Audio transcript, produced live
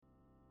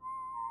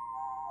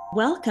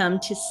Welcome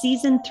to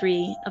Season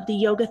 3 of the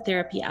Yoga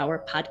Therapy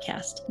Hour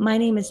podcast. My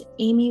name is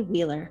Amy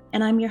Wheeler,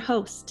 and I'm your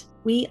host.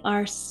 We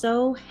are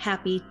so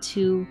happy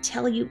to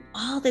tell you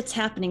all that's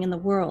happening in the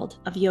world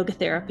of yoga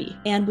therapy,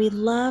 and we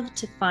love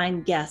to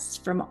find guests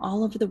from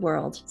all over the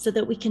world so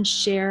that we can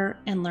share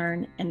and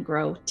learn and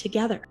grow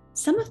together.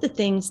 Some of the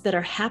things that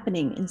are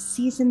happening in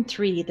Season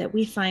 3 that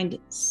we find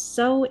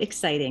so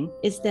exciting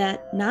is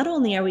that not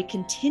only are we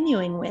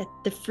continuing with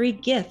the free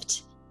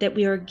gift that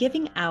we are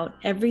giving out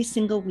every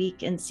single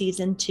week in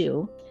Season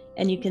 2,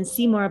 and you can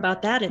see more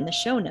about that in the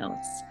show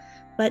notes.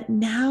 But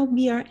now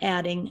we are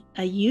adding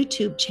a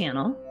YouTube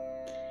channel,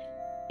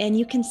 and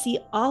you can see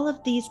all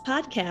of these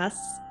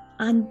podcasts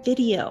on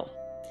video.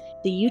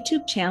 The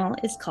YouTube channel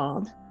is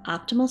called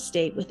Optimal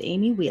State with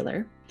Amy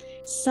Wheeler.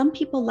 Some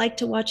people like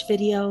to watch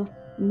video.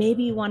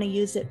 Maybe you want to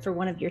use it for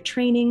one of your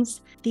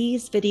trainings.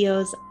 These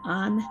videos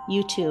on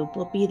YouTube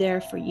will be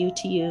there for you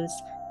to use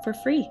for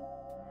free.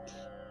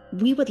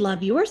 We would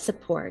love your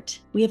support.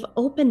 We have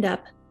opened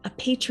up a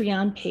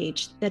Patreon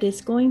page that is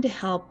going to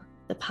help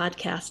the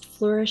podcast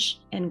flourish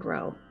and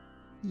grow.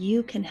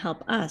 You can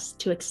help us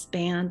to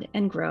expand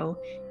and grow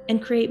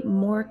and create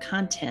more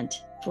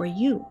content for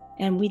you.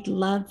 And we'd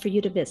love for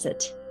you to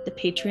visit the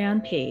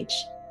Patreon page,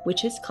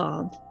 which is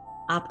called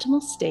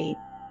Optimal State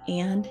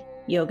and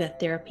Yoga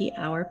Therapy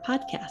Hour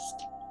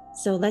podcast.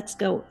 So let's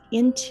go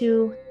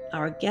into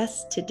our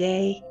guest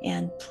today,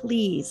 and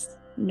please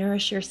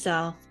nourish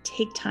yourself,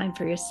 take time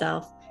for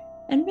yourself,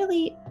 and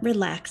really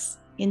relax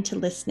into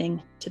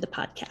listening to the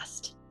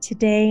podcast.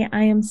 Today,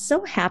 I am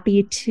so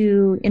happy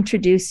to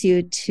introduce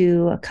you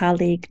to a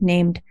colleague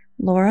named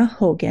Laura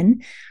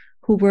Hogan,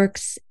 who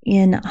works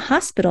in a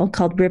hospital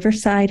called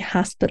Riverside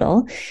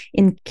Hospital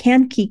in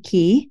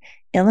Kankakee,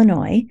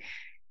 Illinois,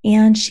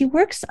 and she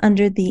works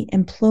under the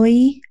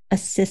Employee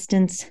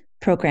Assistance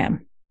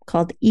Program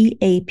called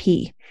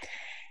EAP.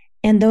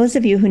 And those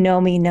of you who know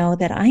me know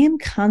that I am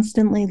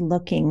constantly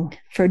looking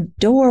for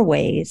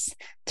doorways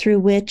through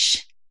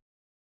which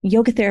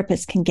yoga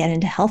therapists can get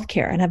into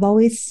healthcare. And I've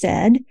always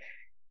said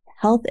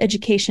health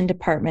education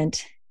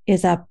department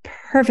is a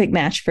perfect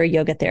match for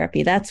yoga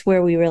therapy. That's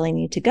where we really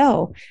need to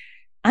go.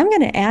 I'm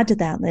going to add to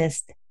that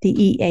list the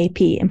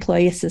EAP,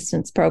 Employee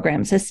Assistance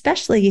Programs,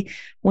 especially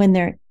when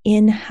they're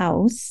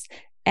in-house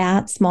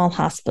at small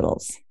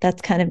hospitals.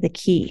 That's kind of the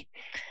key.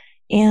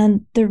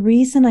 And the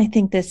reason I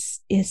think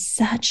this is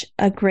such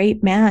a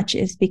great match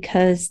is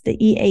because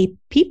the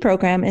EAP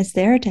program is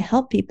there to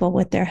help people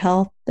with their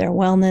health, their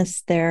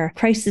wellness, their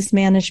crisis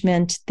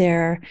management,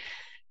 their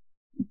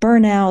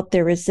burnout,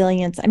 their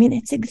resilience. I mean,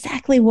 it's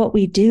exactly what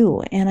we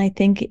do. And I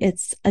think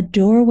it's a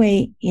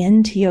doorway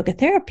into yoga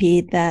therapy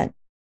that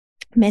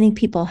many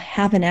people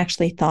haven't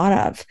actually thought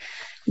of.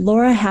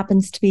 Laura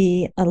happens to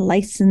be a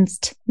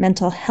licensed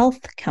mental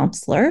health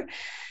counselor,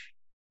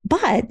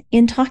 but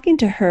in talking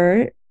to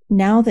her,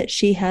 now that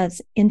she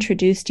has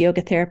introduced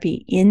yoga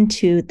therapy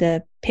into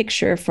the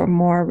picture for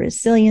more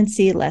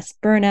resiliency, less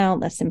burnout,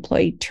 less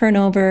employee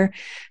turnover,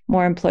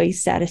 more employee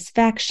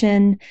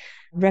satisfaction,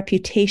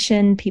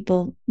 reputation,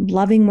 people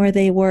loving where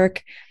they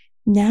work.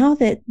 Now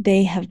that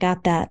they have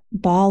got that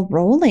ball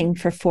rolling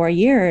for 4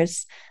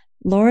 years,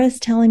 Laura's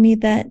telling me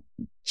that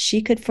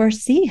she could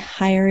foresee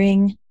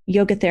hiring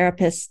yoga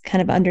therapists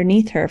kind of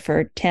underneath her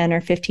for 10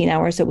 or 15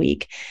 hours a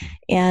week.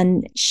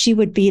 And she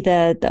would be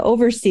the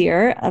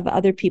overseer of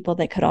other people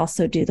that could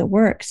also do the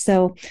work.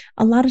 So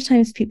a lot of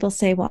times people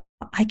say, well,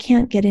 I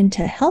can't get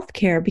into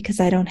healthcare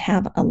because I don't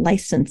have a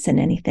license in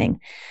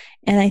anything.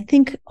 And I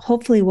think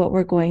hopefully what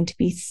we're going to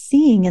be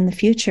seeing in the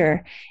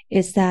future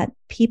is that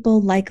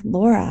people like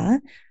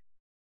Laura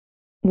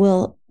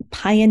will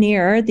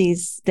pioneer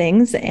these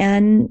things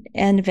and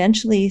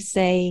eventually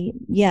say,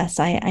 yes,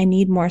 I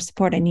need more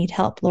support. I need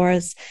help.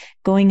 Laura's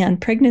going on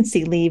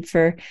pregnancy leave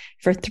for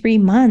 3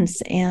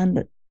 months,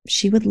 and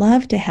she would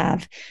love to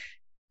have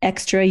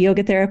extra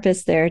yoga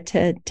therapists there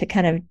to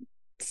kind of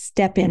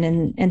step in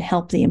and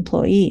help the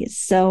employees.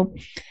 So,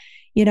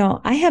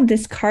 I have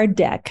this card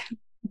deck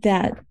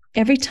that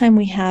every time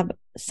we have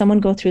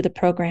someone go through the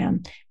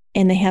program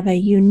and they have a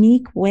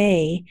unique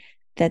way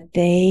that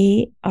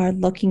they are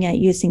looking at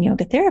using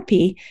yoga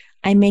therapy,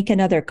 I make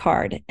another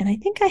card. And I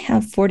think I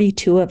have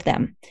 42 of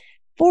them,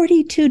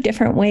 42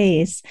 different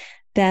ways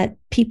that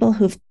people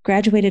who've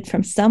graduated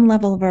from some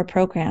level of our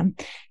program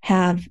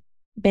have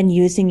been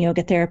using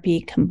yoga therapy,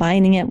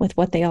 combining it with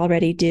what they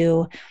already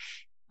do.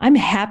 I'm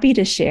happy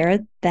to share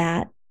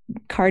that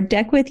card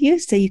deck with you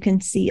so you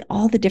can see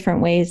all the different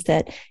ways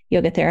that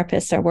yoga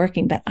therapists are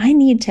working. But I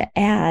need to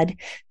add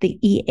the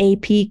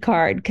EAP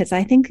card because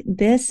I think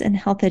this and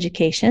health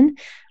education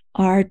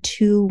are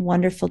two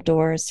wonderful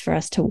doors for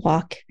us to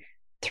walk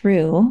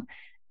through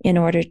in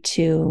order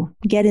to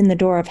get in the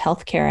door of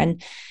healthcare.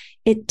 And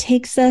it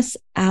takes us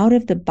out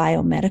of the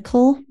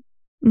biomedical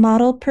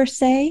model per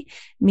se,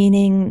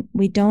 meaning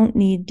we don't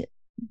need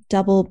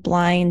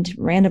double-blind,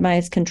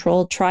 randomized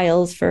controlled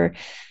trials for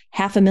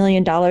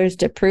 $500,000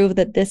 to prove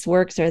that this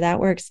works or that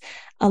works.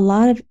 A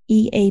lot of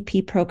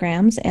EAP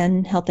programs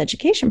and health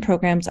education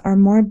programs are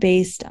more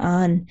based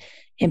on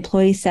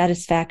employee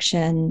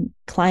satisfaction,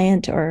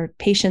 client or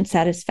patient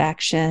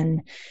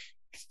satisfaction,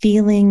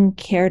 feeling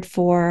cared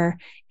for.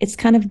 It's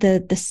kind of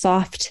the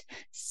soft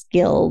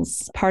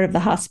skills part of the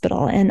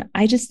hospital. And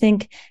I just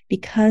think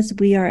because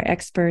we are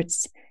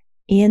experts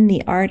in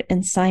the art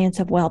and science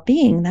of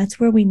well-being, that's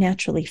where we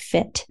naturally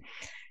fit.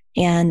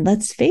 And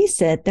let's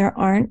face it, there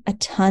aren't a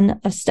ton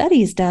of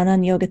studies done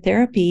on yoga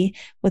therapy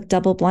with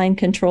double-blind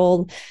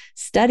controlled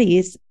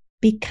studies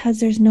because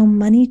there's no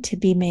money to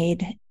be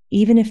made.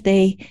 Even if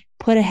they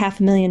put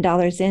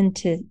 $500,000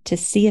 in to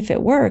see if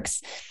it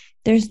works,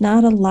 there's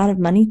not a lot of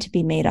money to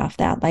be made off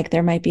that. Like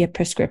there might be a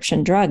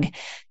prescription drug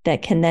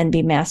that can then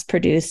be mass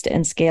produced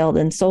and scaled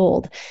and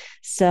sold.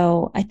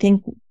 So I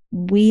think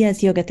we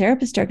as yoga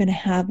therapists are going to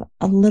have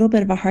a little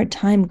bit of a hard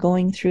time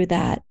going through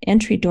that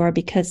entry door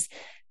because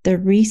the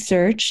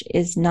research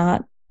is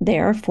not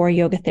there for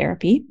yoga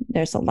therapy.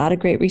 There's a lot of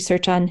great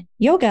research on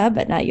yoga,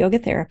 but not yoga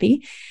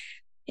therapy.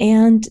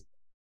 And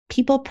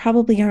people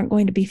probably aren't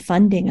going to be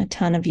funding a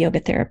ton of yoga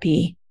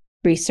therapy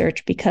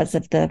research because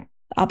of the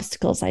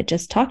obstacles I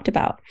just talked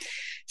about.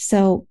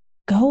 So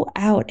go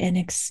out and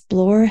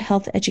explore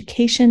health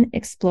education,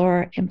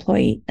 explore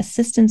employee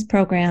assistance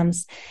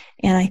programs.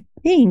 And I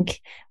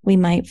think we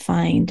might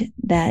find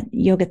that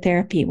yoga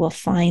therapy will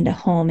find a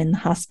home in the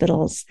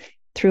hospitals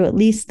through at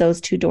least those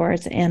two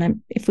doors.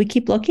 And if we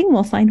keep looking,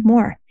 we'll find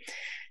more.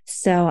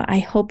 So I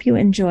hope you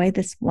enjoy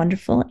this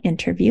wonderful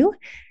interview,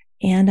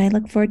 and I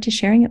look forward to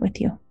sharing it with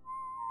you.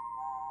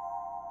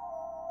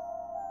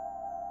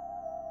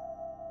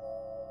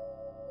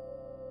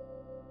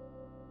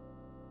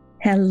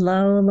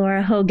 Hello,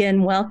 Laura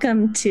Hogan.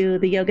 Welcome to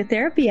the Yoga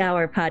Therapy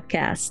Hour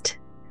podcast.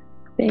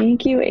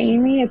 Thank you,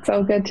 Amy. It's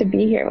so good to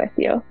be here with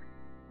you.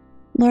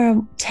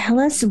 Laura, tell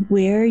us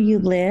where you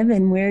live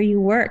and where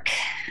you work.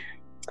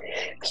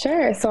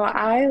 Sure. So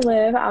I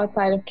live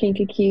outside of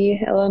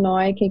Kankakee,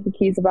 Illinois.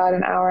 Kankakee is about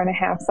an hour and a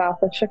half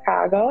south of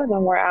Chicago, and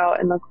then we're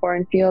out in the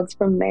cornfields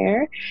from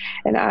there.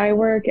 And I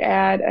work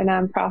at a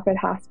nonprofit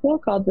hospital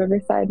called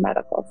Riverside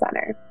Medical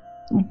Center.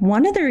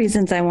 One of the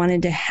reasons I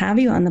wanted to have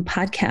you on the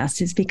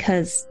podcast is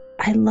because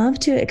I love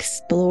to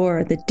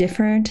explore the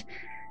different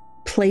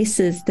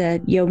places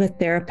that yoga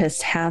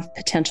therapists have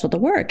potential to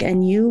work.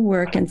 And you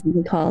work in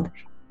something called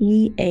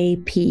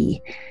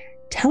EAP.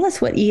 Tell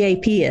us what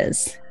EAP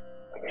is.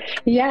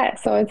 Yeah,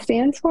 so it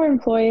stands for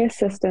Employee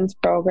Assistance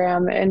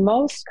Program, and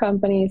most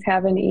companies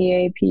have an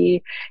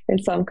EAP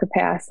in some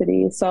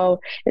capacity. So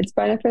it's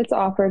benefits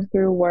offered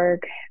through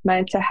work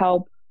meant to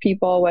help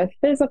people with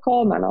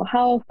physical, mental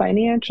health,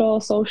 financial,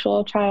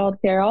 social,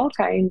 childcare, all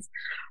kinds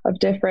of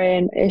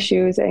different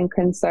issues and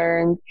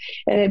concerns.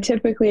 And it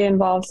typically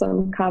involves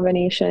some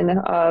combination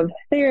of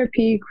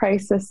therapy,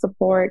 crisis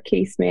support,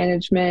 case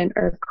management,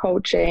 or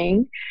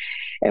coaching.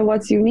 And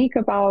what's unique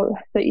about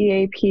the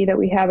EAP that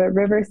we have at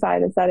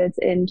Riverside is that it's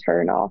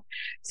internal.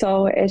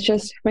 So it's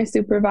just my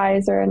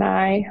supervisor and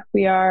I,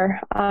 we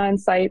are on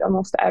site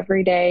almost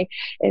every day.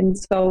 And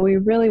so we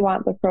really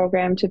want the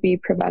program to be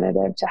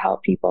preventative to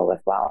help people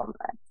with wellness.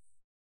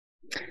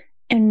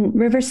 And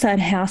Riverside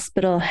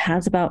Hospital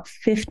has about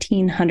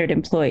 1,500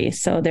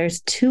 employees. So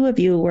there's two of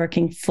you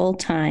working full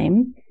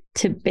time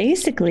to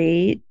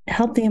basically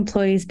help the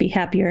employees be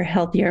happier,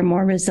 healthier,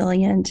 more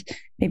resilient,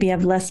 maybe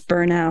have less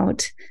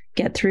burnout,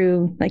 get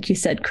through, like you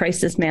said,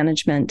 crisis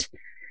management.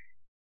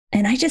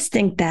 And I just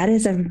think that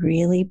is a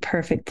really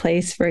perfect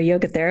place for a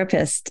yoga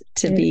therapist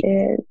to be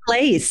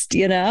placed,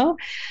 you know?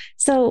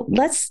 So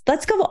let's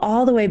go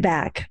all the way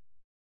back.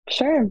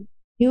 Sure.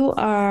 You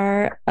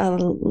are a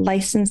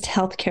licensed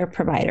healthcare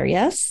provider,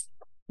 yes?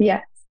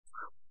 Yes.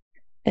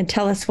 And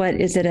tell us,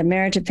 is it a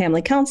marriage and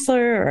family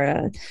counselor,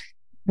 or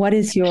what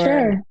is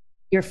your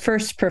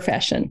first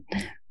profession?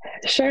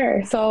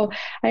 Sure. So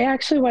I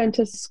actually went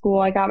to school.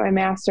 I got my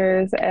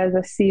master's as a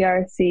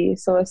CRC,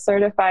 so a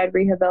certified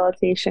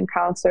rehabilitation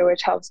counselor,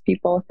 which helps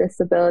people with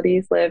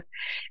disabilities live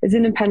as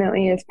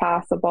independently as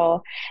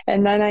possible.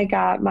 And then I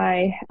got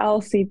my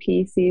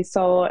LCPC.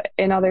 So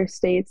in other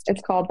states,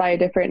 it's called by a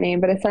different name,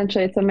 but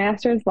essentially it's a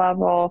master's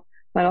level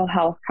mental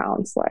health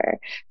counselor.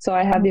 So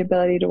I have the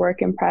ability to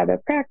work in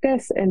private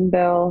practice and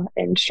bill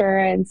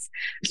insurance.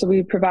 So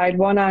we provide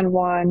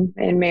one-on-one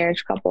and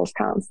marriage couples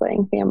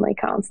counseling, family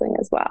counseling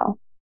as well.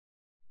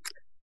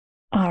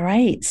 All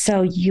right.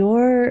 So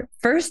your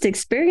first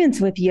experience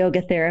with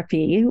yoga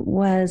therapy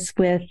was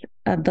with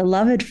a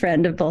beloved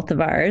friend of both of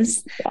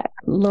ours,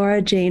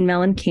 Laura Jane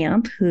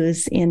Mellencamp,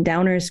 who's in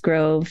Downers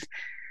Grove.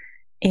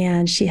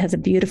 And she has a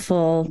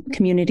beautiful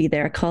community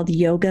there called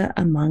Yoga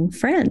Among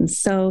Friends.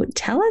 So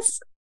tell us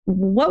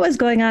what was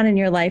going on in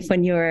your life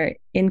when you were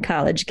in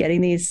college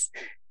getting these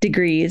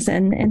degrees,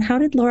 and how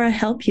did Laura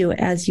help you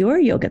as your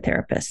yoga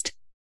therapist?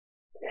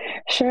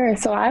 Sure.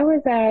 So I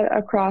was at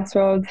a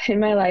crossroads in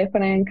my life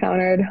when I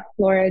encountered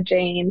Laura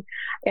Jane.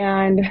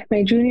 And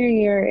my junior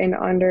year in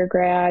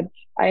undergrad,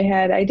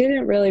 I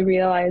didn't really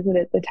realize it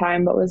at the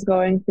time, but was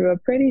going through a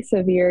pretty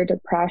severe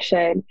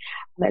depression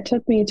that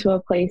took me to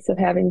a place of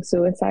having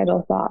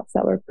suicidal thoughts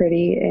that were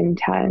pretty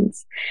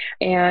intense.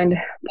 And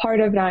part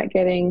of not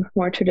getting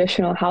more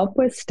traditional help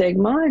was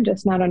stigma and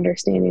just not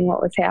understanding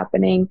what was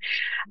happening.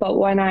 But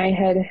when I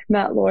had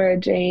met Laura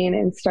Jane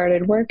and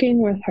started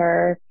working with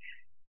her,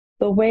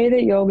 the way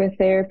that yoga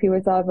therapy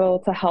was able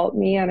to help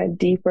me on a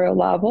deeper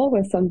level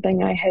was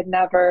something I had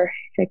never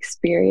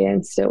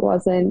experienced. It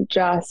wasn't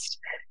just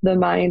the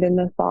mind and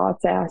the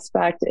thoughts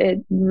aspect.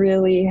 It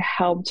really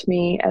helped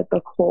me at the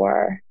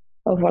core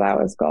of what I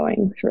was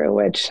going through,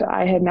 which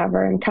I had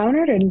never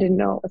encountered and didn't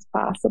know it was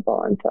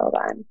possible until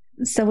then.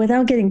 So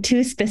without getting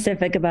too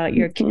specific about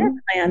your care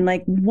plan,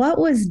 like what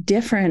was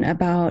different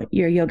about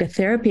your yoga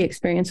therapy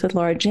experience with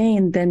Laura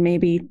Jane than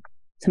maybe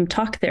some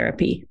talk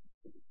therapy?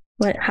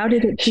 How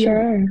did it feel?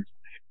 Sure.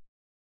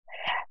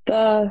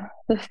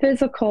 The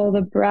physical,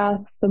 the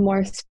breath, the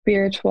more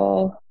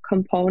spiritual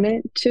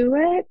component to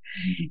it,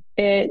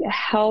 it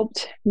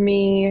helped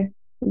me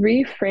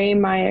reframe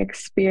my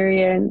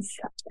experience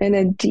in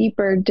a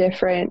deeper,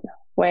 different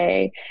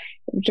way.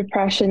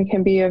 Depression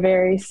can be a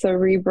very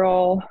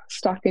cerebral,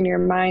 stuck in your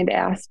mind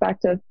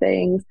aspect of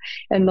things.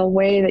 And the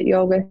way that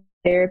yoga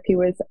therapy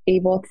was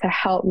able to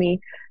help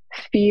me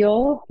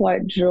feel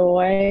what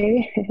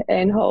joy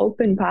and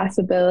hope and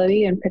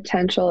possibility and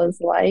potential is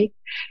like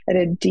at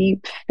a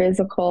deep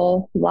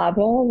physical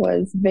level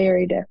was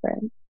very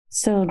different.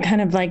 So kind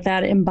of like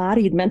that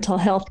embodied mental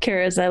health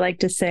care, as I like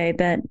to say,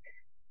 that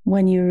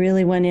when you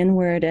really went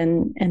inward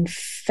and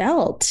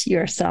felt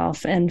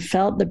yourself and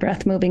felt the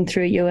breath moving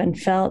through you and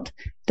felt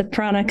the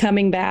prana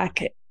coming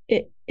back,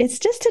 it's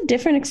just a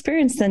different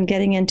experience than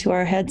getting into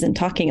our heads and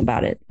talking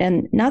about it.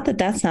 And not that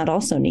that's not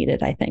also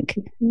needed, I think.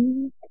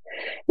 Mm-hmm.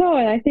 No,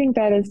 and I think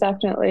that is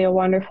definitely a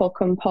wonderful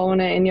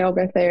component, and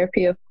yoga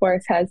therapy, of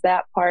course, has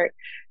that part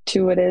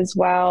to it as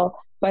well.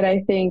 But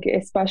I think,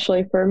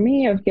 especially for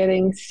me, of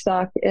getting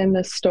stuck in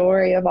the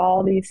story of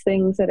all these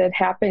things that had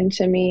happened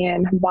to me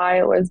and why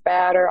it was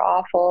bad or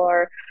awful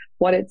or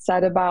what it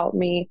said about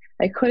me,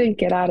 I couldn't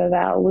get out of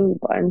that loop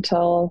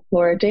until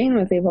Laura Jane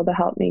was able to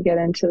help me get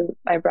into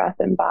my breath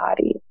and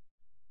body.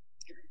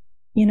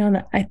 You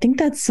know, I think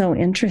that's so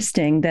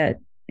interesting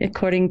that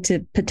according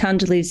to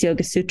Patanjali's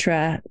Yoga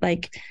Sutra,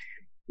 like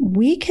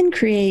we can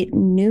create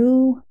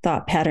new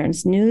thought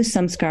patterns, new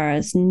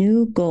samskaras,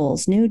 new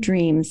goals, new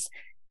dreams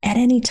at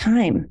any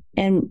time.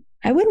 And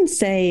I wouldn't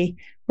say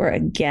we're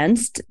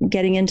against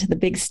getting into the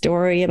big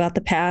story about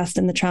the past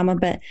and the trauma,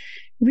 but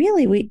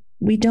really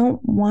we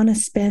don't want to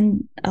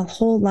spend a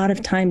whole lot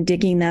of time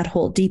digging that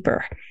hole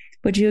deeper.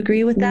 Would you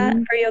agree with that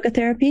for yoga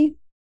therapy?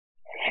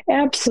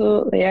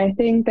 Absolutely. I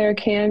think there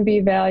can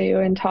be value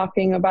in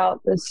talking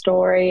about the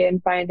story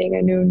and finding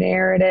a new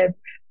narrative,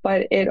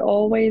 but it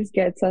always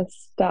gets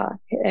us stuck.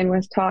 And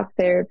with talk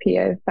therapy,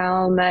 I've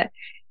found that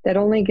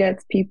only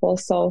gets people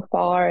so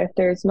far. If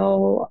there's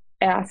no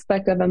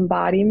aspect of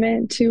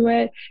embodiment to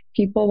it,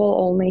 people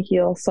will only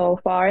heal so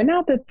far. And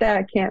not that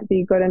that can't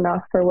be good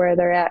enough for where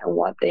they're at and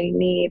what they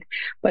need,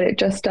 but it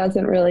just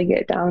doesn't really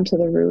get down to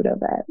the root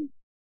of it.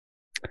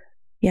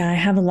 Yeah, I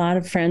have a lot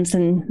of friends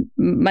and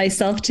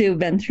myself too,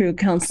 been through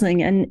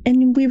counseling, and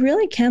we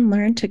really can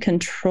learn to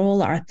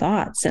control our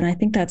thoughts. And I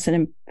think that's an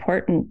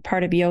important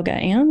part of yoga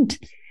and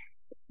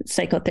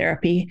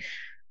psychotherapy.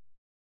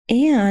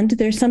 And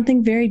there's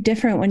something very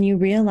different when you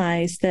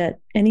realize that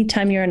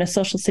anytime you're in a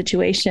social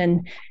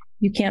situation,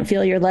 you can't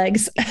feel your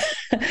legs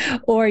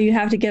or you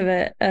have to give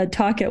a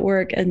talk at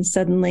work and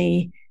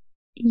suddenly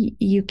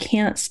you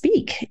can't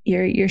speak.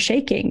 You're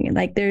shaking.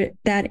 Like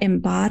that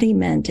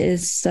embodiment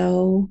is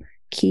so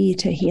key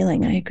to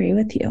healing. I agree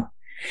with you.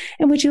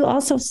 And would you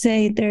also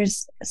say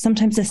there's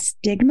sometimes a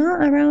stigma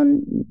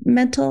around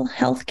mental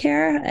health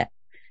care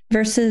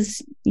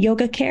versus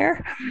yoga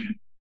care?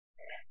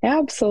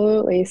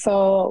 Absolutely.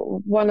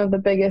 So one of the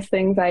biggest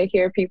things I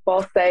hear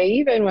people say,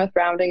 even with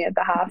rounding at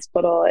the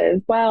hospital,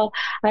 is, well,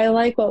 I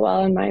like what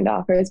Well and Mind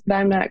offers, but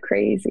I'm not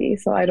crazy,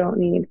 so I don't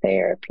need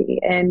therapy.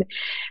 And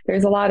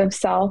there's a lot of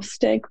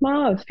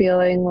self-stigma of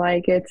feeling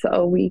like it's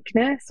a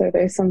weakness or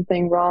there's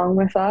something wrong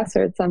with us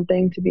or it's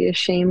something to be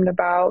ashamed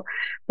about.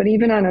 But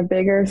even on a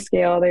bigger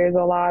scale, there's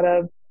a lot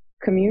of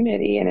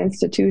community and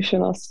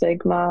institutional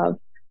stigma of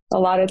a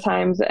lot of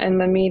times in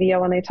the media,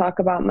 when they talk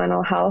about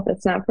mental health,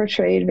 it's not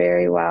portrayed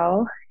very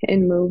well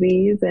in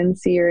movies and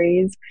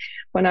series.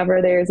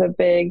 Whenever there's a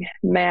big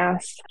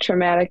mass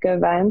traumatic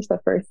event, the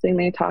first thing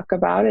they talk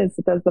about is,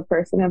 does the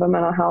person have a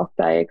mental health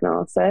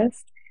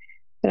diagnosis?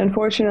 And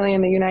unfortunately,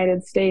 in the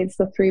United States,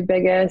 the three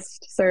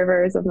biggest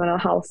servers of mental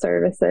health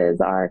services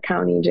are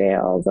county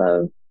jails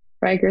of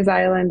Rikers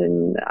Island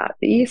and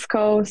the East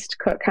Coast,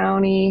 Cook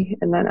County,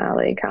 and then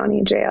LA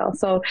County Jail.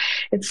 So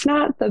it's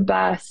not the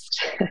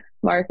best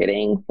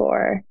marketing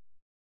for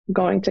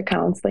going to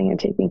counseling and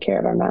taking care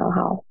of our mental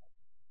health.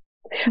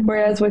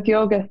 Whereas with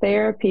yoga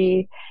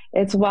therapy,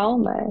 it's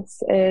wellness.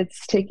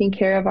 It's taking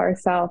care of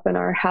ourselves and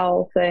our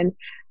health. And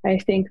I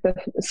think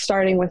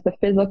starting with the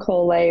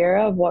physical layer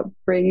of what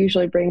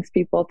usually brings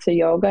people to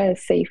yoga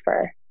is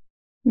safer.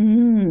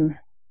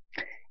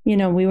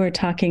 We were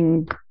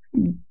talking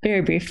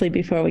very briefly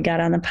before we got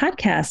on the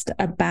podcast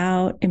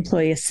about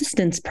employee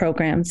assistance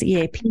programs,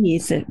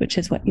 EAPs, which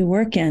is what you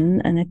work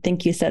in. And I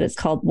think you said it's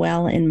called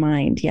Well in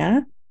Mind.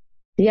 Yeah.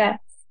 Yeah.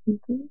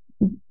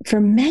 For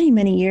many,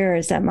 many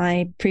years at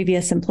my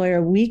previous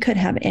employer, we could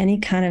have any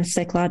kind of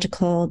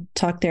psychological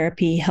talk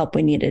therapy help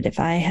we needed. If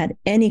I had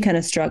any kind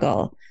of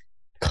struggle,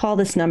 call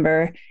this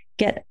number,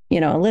 get,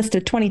 a list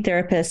of 20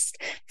 therapists,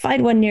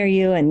 find one near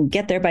you and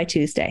get there by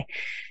Tuesday.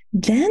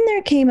 Then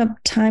there came a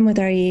time with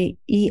our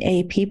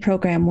EAP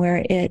program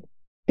where it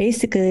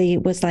basically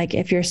was like,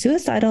 if you're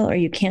suicidal or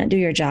you can't do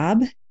your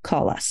job,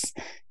 call us.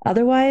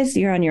 Otherwise,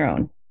 you're on your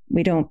own.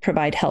 We don't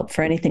provide help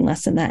for anything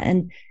less than that.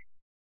 And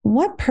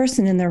what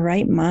person in their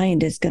right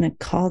mind is going to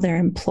call their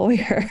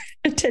employer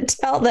to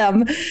tell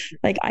them,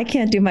 like, I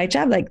can't do my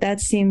job? Like, that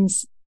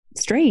seems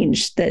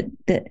strange that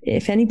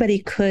if anybody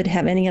could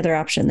have any other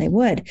option, they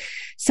would.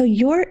 So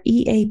your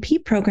EAP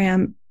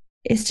program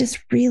is just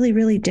really,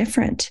 really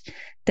different,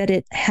 that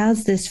it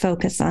has this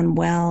focus on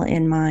well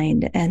in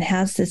mind and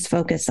has this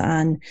focus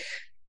on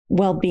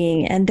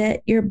well-being, and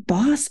that your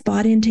boss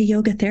bought into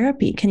yoga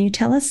therapy. Can you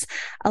tell us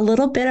a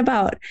little bit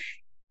about,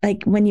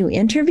 like, when you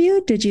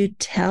interviewed, did you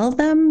tell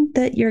them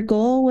that your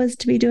goal was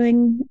to be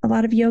doing a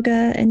lot of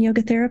yoga and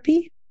yoga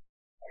therapy?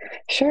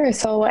 Sure.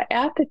 So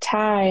at the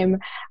time,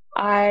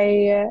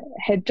 I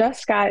had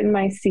just gotten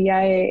my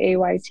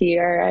CIAAYT,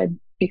 or I'd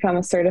become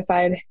a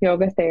certified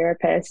yoga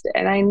therapist,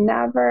 and I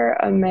never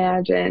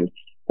imagined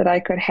that I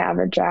could have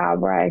a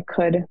job where I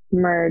could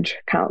merge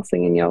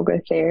counseling and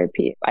yoga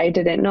therapy. I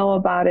didn't know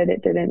about it.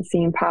 It didn't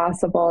seem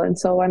possible. And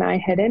so when I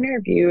had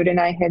interviewed and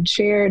I had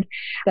shared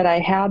that I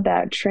had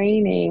that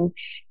training,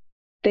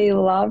 they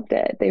loved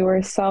it. They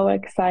were so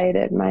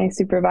excited. My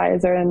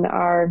supervisor and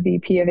our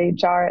VP of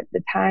HR at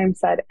the time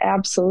said,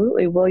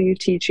 absolutely, will you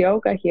teach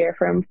yoga here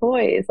for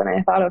employees? And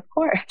I thought, of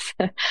course,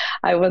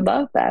 I would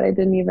love that. I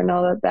didn't even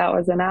know that that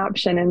was an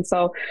option. And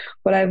so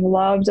what I've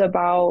loved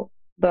about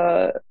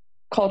the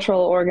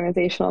cultural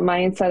organizational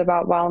mindset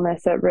about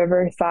wellness at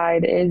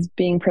Riverside is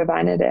being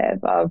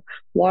preventative of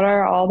what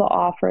are all the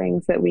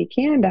offerings that we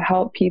can to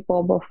help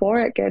people before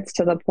it gets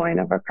to the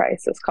point of a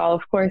crisis call.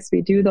 Of course,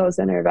 we do those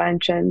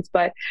interventions,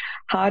 but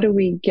how do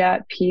we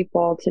get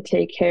people to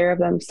take care of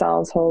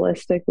themselves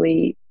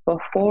holistically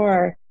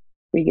before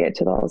we get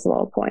to those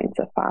low points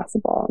if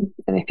possible?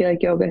 And I feel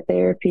like yoga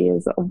therapy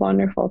is a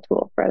wonderful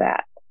tool for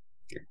that.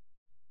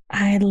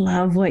 I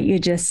love what you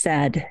just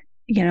said.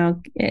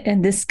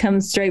 And this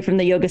comes straight from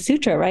the Yoga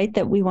Sutra, right?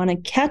 That we want to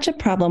catch a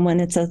problem when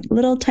it's a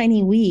little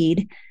tiny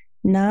weed,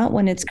 not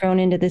when it's grown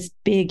into this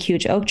big,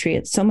 huge oak tree.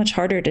 It's so much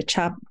harder to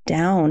chop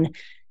down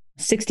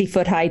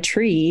 60-foot high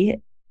tree,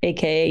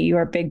 AKA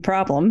your big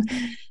problem,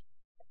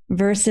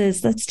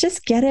 versus let's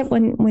just get it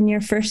when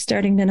you're first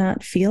starting to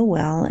not feel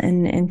well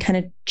and kind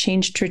of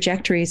change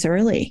trajectories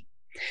early.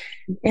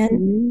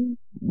 And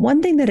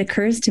one thing that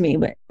occurs to me,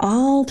 but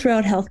all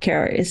throughout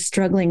healthcare, is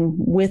struggling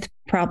with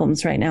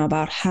problems right now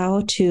about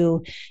how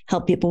to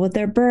help people with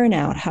their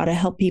burnout, how to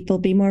help people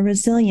be more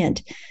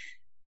resilient.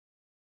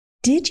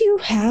 Did you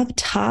have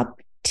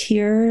top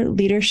tier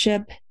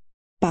leadership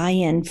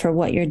buy-in for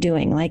what you're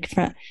doing? Like,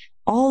 from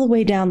all the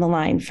way down the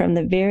line, from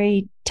the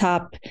very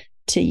top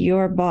to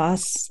your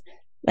boss,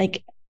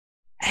 like,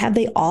 have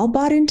they all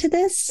bought into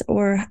this,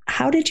 or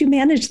how did you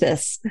manage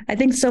this? I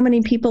think so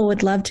many people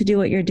would love to do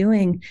what you're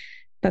doing,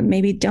 but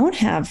maybe don't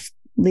have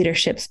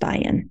leadership's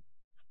buy-in.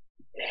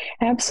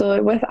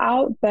 Absolutely.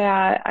 Without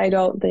that, I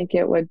don't think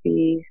it would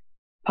be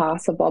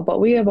possible. But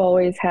we have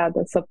always had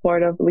the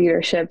support of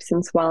leadership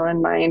since Well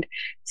in Mind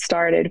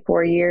started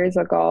 4 years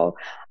ago.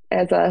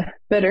 As a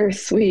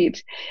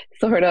bittersweet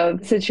sort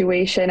of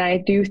situation, I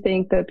do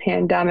think the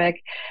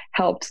pandemic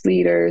helped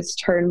leaders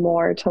turn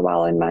more to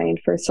Well in Mind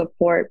for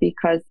support,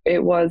 because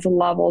it was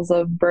levels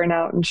of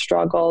burnout and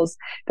struggles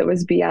that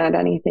was beyond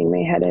anything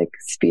they had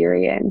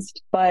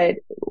experienced. But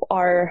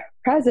our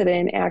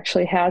president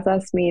actually has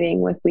us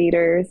meeting with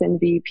leaders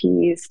and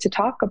VPs to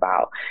talk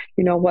about,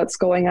 what's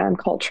going on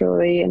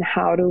culturally and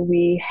how do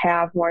we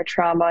have more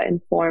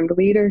trauma-informed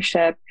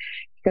leadership,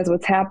 because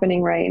what's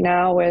happening right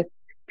now with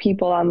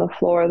people on the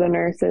floor, the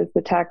nurses,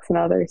 the techs, and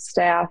other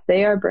staff,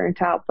 they are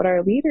burnt out, but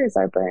our leaders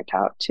are burnt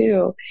out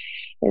too.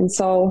 And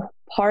so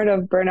part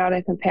of burnout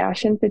and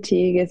compassion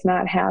fatigue is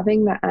not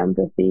having the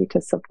empathy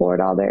to support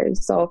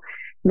others. So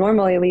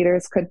normally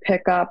leaders could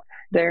pick up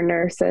their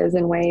nurses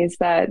in ways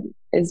that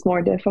is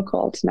more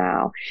difficult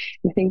now.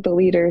 I think the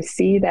leaders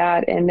see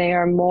that, and they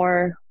are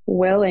more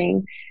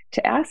willing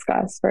to ask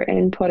us for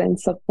input and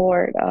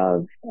support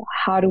of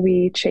how do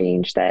we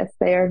change this.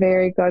 They are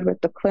very good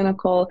with the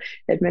clinical,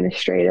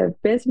 administrative,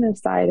 business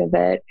side of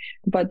it,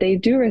 but they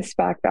do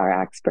respect our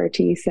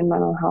expertise in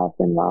mental health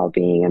and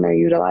well-being, and they're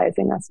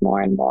utilizing us more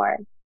and more.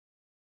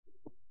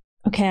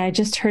 Okay, I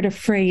just heard a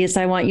phrase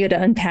I want you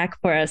to unpack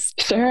for us.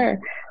 Sure.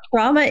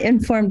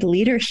 Trauma-informed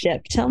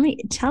leadership. Tell me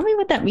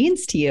what that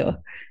means to you.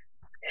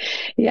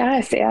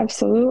 Yes,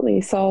 absolutely.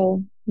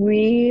 So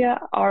we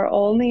are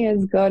only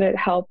as good at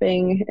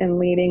helping and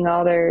leading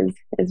others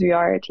as we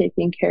are at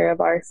taking care of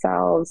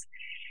ourselves.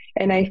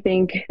 And I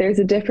think there's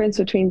a difference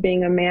between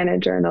being a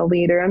manager and a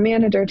leader. A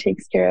manager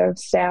takes care of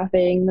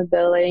staffing, the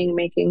billing,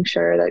 making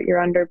sure that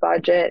you're under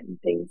budget and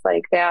things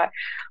like that.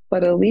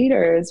 But a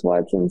leader is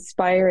what's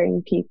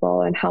inspiring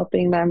people and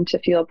helping them to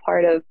feel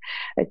part of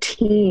a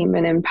team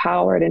and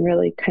empowered and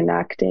really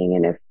connecting.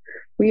 And if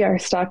we are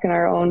stuck in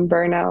our own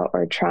burnout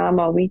or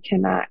trauma, we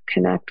cannot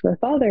connect with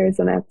others.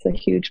 And that's a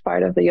huge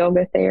part of the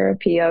yoga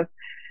therapy of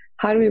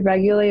how do we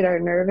regulate our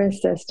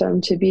nervous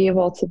system to be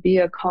able to be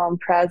a calm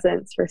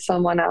presence for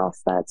someone else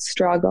that's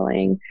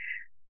struggling,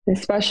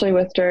 especially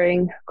with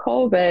during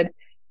COVID,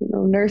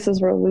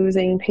 nurses were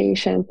losing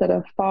patients at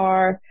a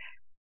far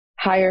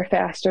higher,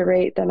 faster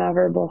rate than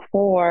ever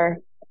before.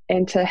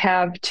 And to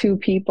have two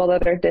people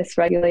that are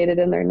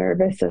dysregulated in their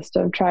nervous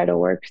system try to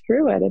work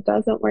through it, it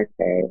doesn't work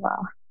very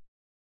well.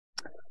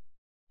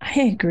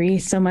 I agree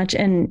so much.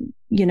 And,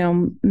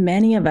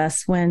 many of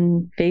us,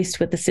 when faced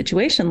with a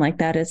situation like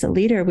that as a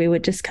leader, we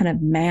would just kind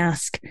of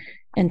mask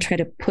and try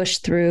to push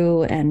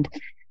through and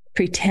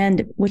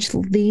pretend, which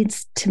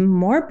leads to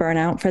more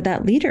burnout for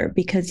that leader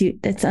because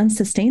it's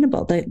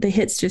unsustainable. The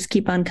hits just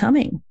keep on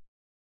coming.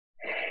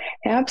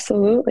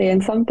 Absolutely.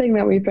 And something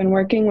that we've been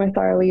working with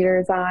our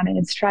leaders on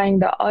is trying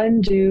to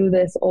undo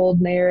this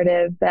old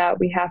narrative that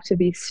we have to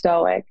be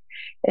stoic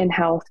in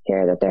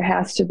healthcare, that there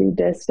has to be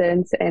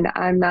distance and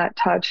I'm not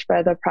touched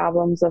by the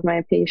problems of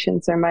my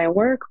patients or my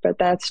work, but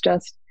that's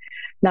just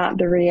not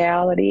the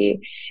reality.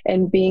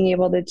 And being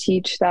able to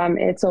teach them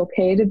it's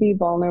okay to be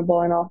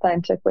vulnerable and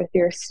authentic with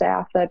your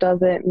staff. That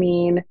doesn't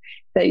mean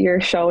that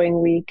you're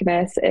showing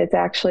weakness. It's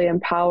actually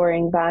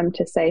empowering them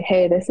to say,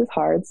 hey, this is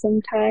hard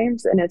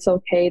sometimes, and it's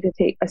okay to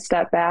take a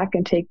step back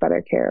and take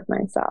better care of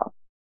myself.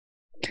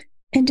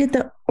 And did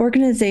the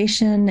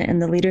organization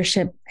and the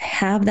leadership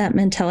have that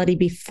mentality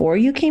before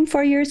you came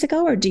 4 years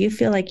ago? Or do you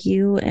feel like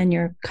you and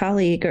your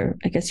colleague, or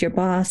I guess your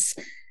boss,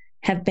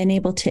 have been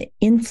able to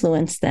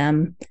influence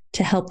them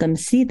to help them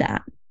see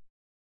that?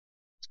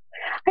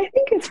 I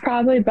think it's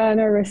probably been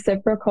a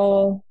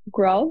reciprocal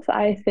growth.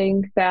 I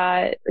think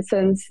that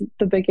since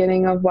the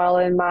beginning of Well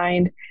in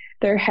Mind,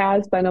 there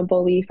has been a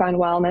belief on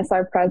wellness.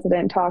 Our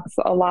president talks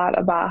a lot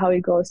about how he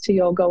goes to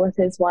yoga with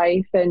his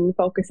wife and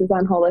focuses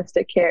on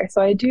holistic care.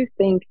 So I do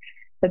think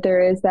that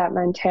there is that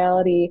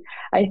mentality.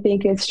 I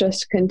think it's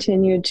just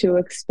continued to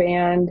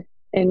expand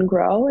and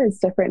grow as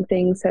different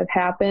things have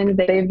happened.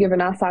 They've given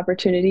us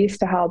opportunities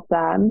to help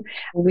them.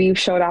 We've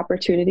showed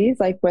opportunities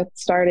like with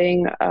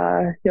starting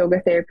a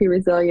yoga therapy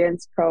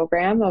resilience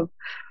program of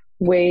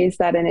ways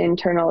that an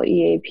internal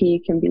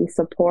EAP can be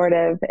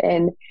supportive.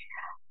 And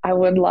I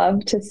would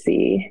love to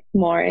see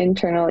more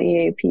internal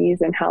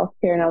EAPs in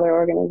healthcare and other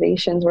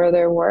organizations where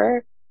there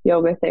were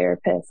yoga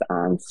therapists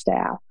on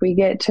staff. We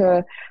get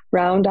to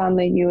round on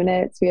the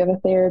units. We have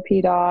a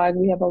therapy dog.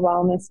 We have a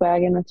wellness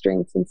wagon with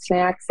drinks and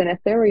snacks. And if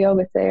there were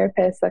yoga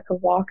therapists that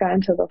could walk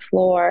onto the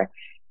floor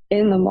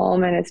in the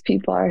moment as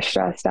people are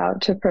stressed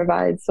out to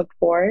provide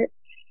support,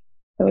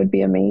 it would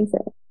be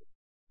amazing.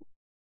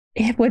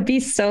 It would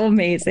be so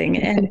amazing.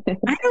 And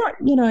I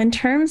don't, in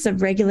terms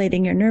of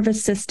regulating your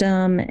nervous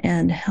system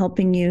and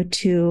helping you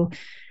to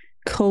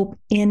cope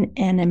in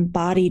an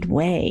embodied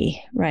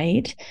way,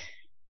 right?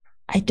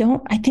 I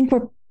think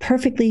we're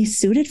perfectly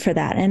suited for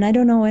that. And I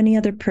don't know any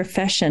other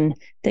profession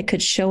that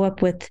could show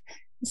up with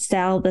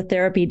Sal, the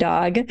therapy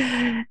dog,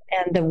 and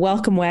the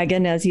welcome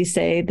wagon, as you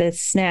say, the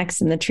snacks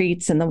and the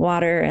treats and the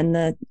water and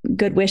the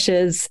good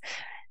wishes,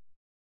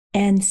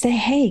 and say,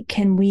 hey,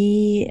 can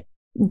we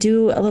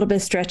do a little bit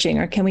of stretching,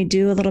 or can we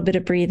do a little bit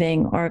of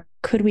breathing, or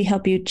could we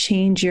help you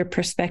change your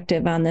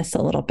perspective on this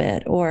a little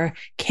bit? Or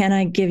can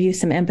I give you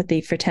some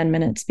empathy for 10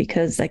 minutes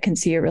because I can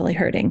see you're really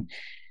hurting?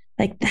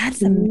 Like,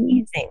 that's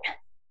amazing.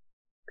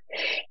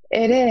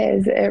 It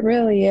is. It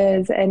really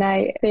is. And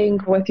I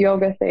think with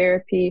yoga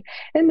therapy,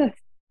 and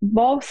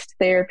most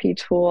therapy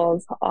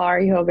tools are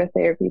yoga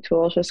therapy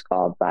tools, just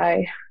called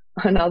by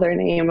another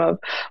name of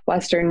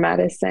Western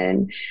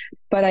medicine.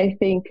 But I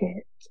think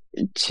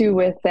too,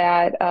 with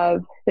that,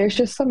 there's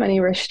just so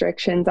many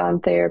restrictions on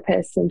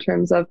therapists in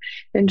terms of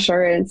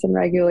insurance and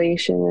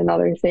regulation and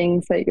other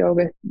things that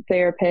yoga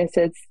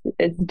therapists,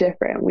 it's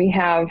different. We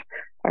have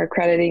our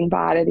accrediting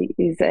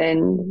bodies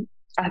and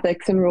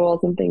ethics and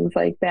rules and things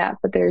like that,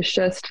 but there's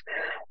just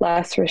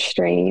less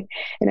restraint.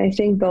 And I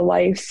think the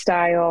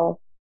lifestyle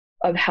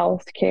of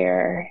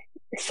healthcare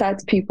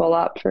sets people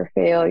up for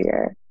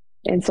failure.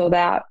 And so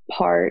that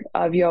part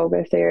of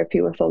yoga therapy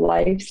with the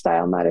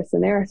lifestyle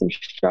medicine, there are some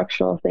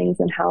structural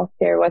things in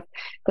healthcare with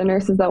the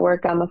nurses that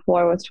work on the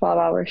floor with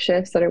 12-hour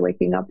shifts that are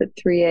waking up at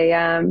 3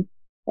 a.m.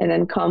 and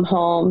then come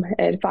home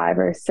at 5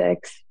 or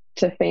 6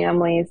 to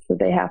families that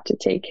they have to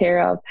take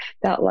care of.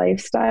 That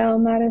lifestyle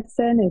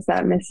medicine is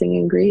that missing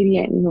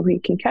ingredient, and we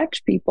can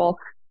catch people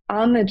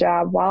on the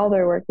job while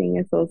they're working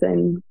as those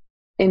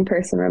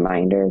in-person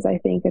reminders. I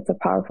think it's a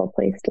powerful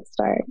place to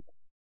start.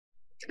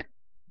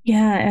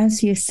 Yeah,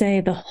 as you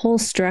say, the whole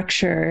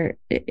structure,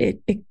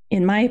 it,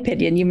 in my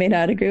opinion, you may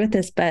not agree with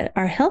this, but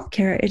our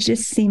healthcare, it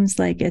just seems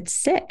like it's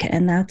sick.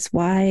 And that's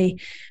why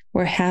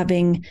we're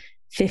having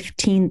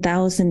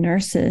 15,000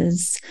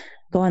 nurses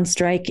go on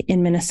strike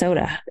in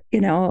Minnesota,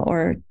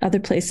 or other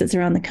places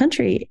around the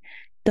country,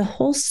 the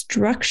whole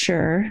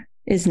structure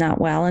is not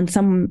well. And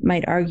some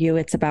might argue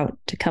it's about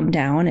to come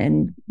down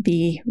and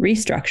be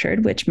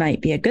restructured, which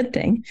might be a good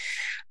thing.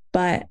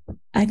 But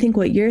I think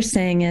what you're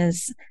saying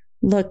is,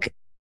 look,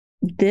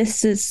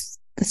 this is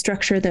the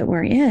structure that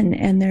we're in,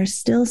 and there's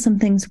still some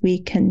things we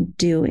can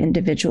do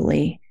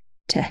individually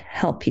to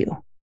help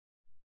you.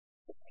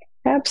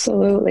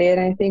 Absolutely. And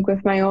I think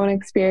with my own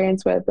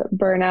experience with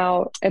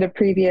burnout at a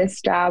previous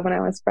job when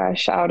I was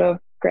fresh out of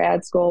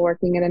grad school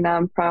working at a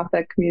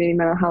nonprofit community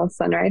mental health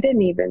center, I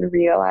didn't even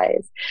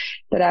realize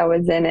that I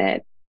was in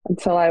it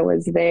until I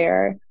was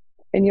there.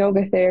 And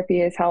yoga therapy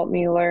has helped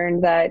me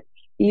learn that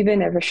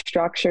even if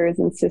structures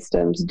and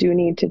systems do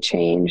need to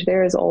change,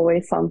 there is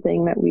always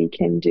something that we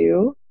can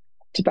do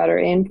to better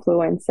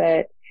influence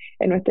it.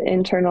 And with the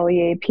internal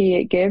EAP,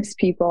 it gives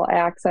people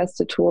access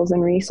to tools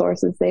and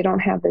resources they don't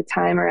have the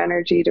time or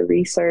energy to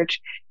research.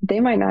 They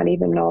might not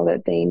even know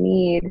that they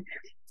need,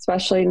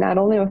 especially not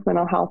only with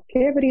mental health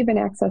care, but even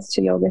access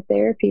to yoga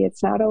therapy.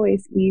 It's not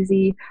always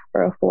easy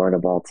or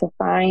affordable to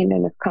find.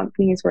 And if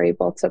companies were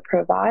able to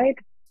provide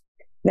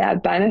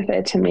that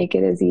benefit to make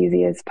it as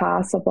easy as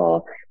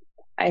possible,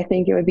 I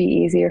think it would be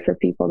easier for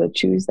people to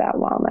choose that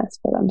wellness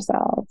for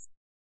themselves.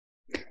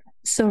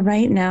 So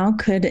right now,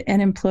 could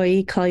an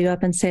employee call you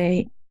up and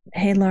say,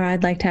 hey, Laura,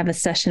 I'd like to have a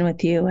session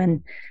with you,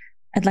 and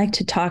I'd like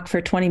to talk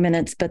for 20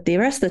 minutes, but the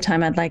rest of the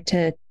time I'd like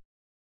to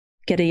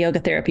get a yoga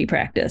therapy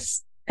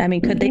practice? I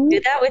mean, could they do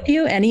that with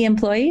you? Any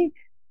employee?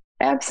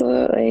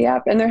 Absolutely.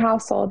 Yep. In their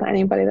household,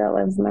 anybody that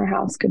lives in their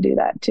house could do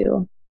that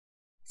too.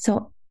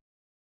 So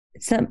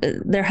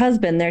their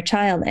husband, their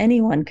child,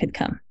 anyone could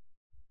come.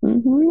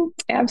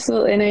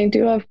 Absolutely. And I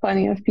do have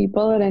plenty of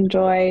people that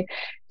enjoy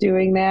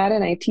doing that.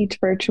 And I teach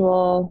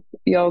virtual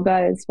yoga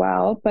as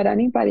well, but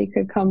anybody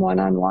could come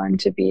one-on-one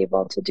to be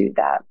able to do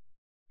that.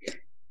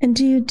 And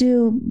do you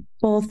do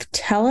both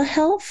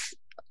telehealth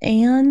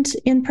and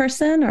in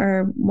person,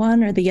 or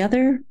one or the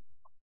other?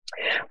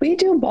 We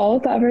do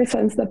both. Ever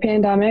since the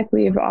pandemic,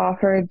 we've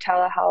offered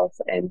telehealth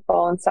and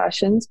phone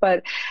sessions,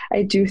 but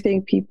I do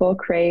think people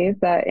crave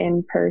that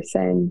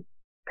in-person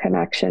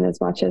connection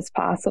as much as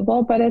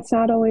possible, but it's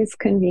not always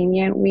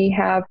convenient. We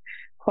have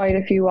quite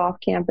a few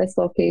off-campus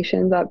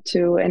locations up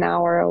to an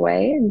hour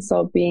away. And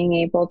so being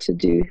able to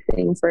do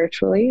things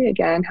virtually,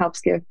 again,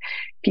 helps give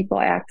people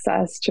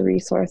access to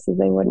resources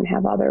they wouldn't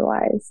have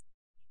otherwise.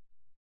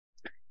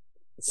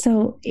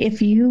 So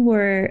if you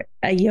were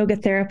a yoga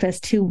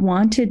therapist who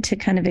wanted to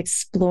kind of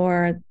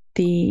explore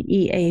the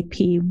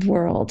EAP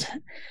world,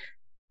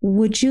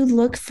 would you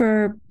look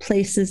for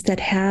places that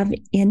have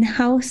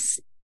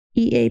in-house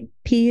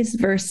EAPs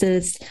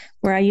versus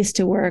where I used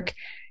to work?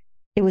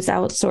 It was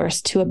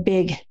outsourced to a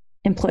big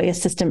employee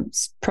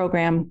assistance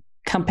program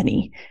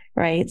company,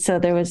 right? So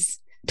there was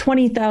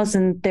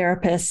 20,000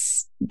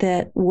 therapists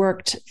that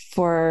worked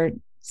for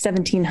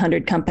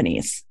 1,700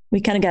 companies.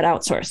 We kind of got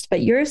outsourced,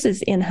 but yours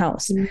is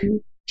in-house.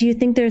 Do you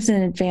think there's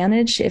an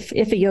advantage if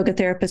a yoga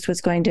therapist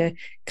was going to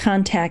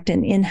contact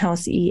an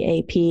in-house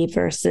EAP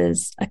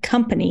versus a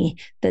company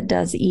that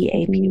does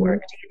EAP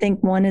work? Do you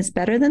think one is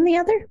better than the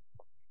other?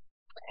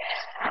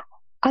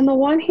 On the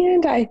one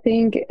hand, I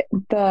think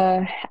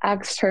the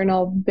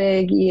external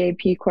big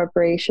EAP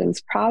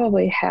corporations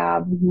probably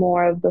have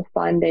more of the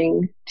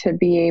funding to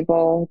be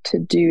able to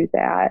do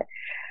that.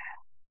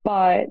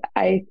 But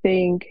I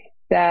think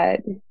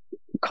that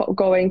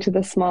going to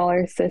the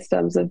smaller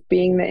systems of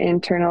being the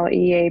internal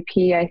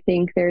EAP, I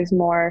think there's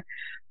more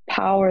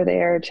power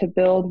there to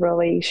build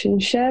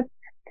relationship.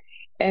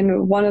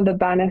 And one of the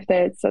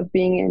benefits of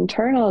being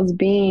internal is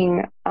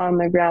being on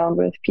the ground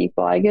with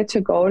people. I get to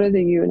go to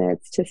the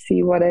units to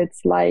see what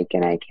it's like,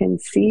 and I can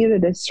see the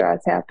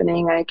distress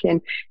happening. I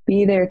can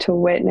be there to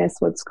witness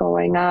what's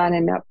going on,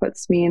 and that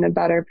puts me in a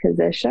better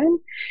position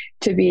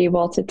to be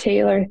able to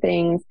tailor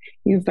things.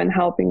 You've been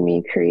helping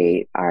me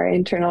create our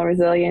internal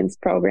resilience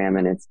program,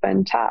 and it's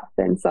been tough.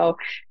 And so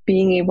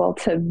being able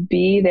to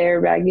be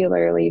there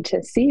regularly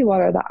to see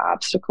what are the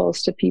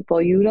obstacles to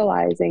people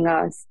utilizing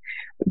us.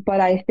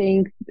 But I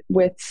think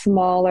with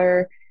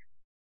smaller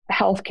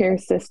healthcare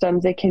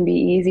systems, it can be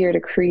easier to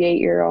create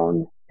your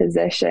own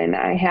position.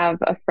 I have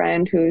a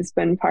friend who's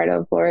been part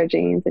of Laura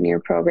Jane's in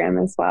your program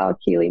as well,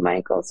 Keely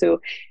Michaels,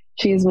 who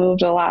she's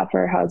moved a lot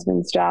for her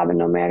husband's job. And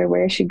no matter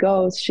where she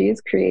goes,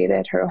 she's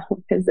created her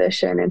own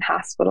position in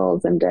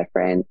hospitals and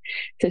different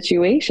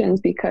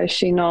situations because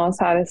she knows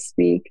how to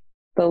speak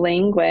the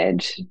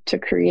language to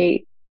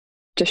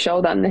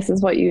show them this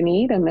is what you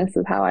need and this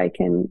is how I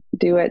can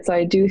do it. So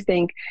I do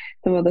think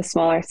some of the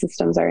smaller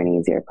systems are an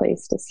easier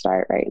place to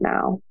start right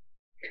now.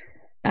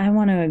 I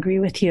want to agree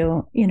with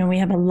you. We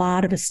have a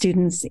lot of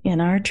students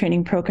in our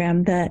training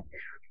program that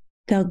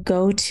they'll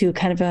go to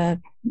kind of a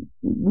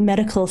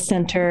medical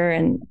center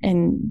and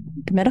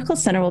the medical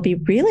center will be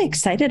really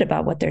excited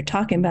about what they're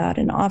talking about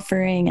and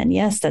offering. And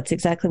yes, that's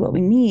exactly what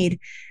we need.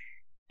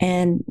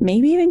 And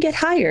maybe even get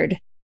hired.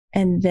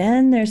 And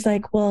then there's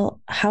like,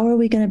 well, how are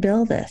we going to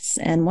bill this?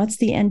 And what's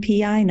the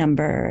NPI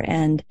number?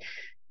 And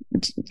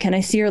can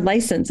I see your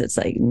license? It's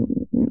like,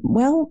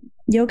 well,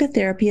 yoga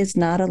therapy is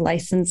not a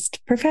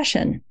licensed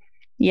profession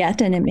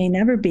yet, and it may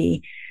never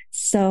be.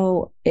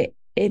 So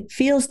it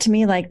feels to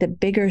me like the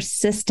bigger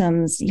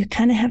systems, you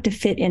kind of have to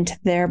fit into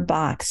their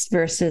box,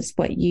 versus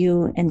what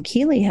you and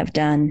Keely have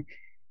done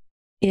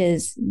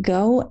is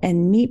go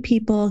and meet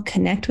people,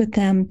 connect with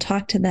them,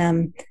 talk to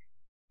them,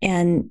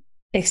 and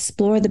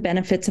explore the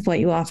benefits of what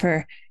you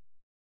offer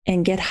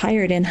and get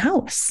hired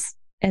in-house.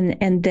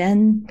 And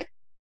then,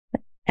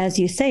 as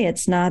you say,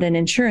 it's not an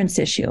insurance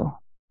issue.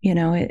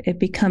 It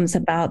becomes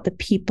about the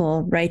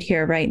people right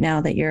here, right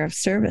now, that you're of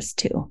service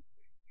to.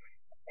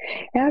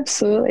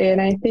 Absolutely.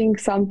 And I think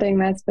something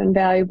that's been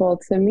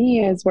valuable to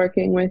me is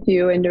working with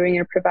you and doing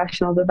your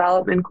professional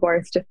development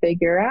course to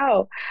figure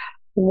out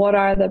what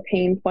are the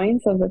pain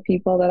points of the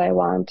people that I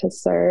want to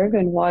serve,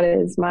 and what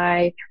is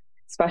my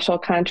special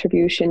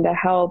contribution to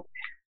help,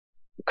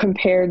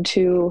 compared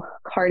to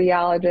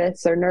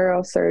cardiologists or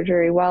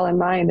neurosurgery. Well, in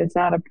mind, it's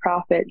not a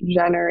profit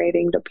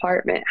generating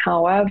department.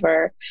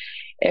 However,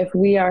 if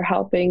we are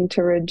helping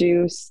to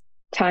reduce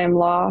time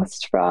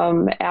lost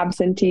from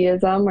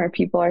absenteeism, where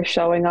people are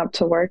showing up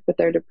to work but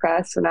they're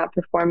depressed or not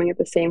performing at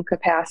the same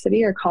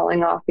capacity, or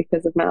calling off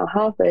because of mental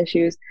health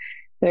issues,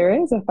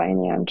 there is a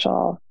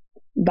financial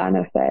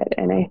benefit.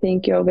 And I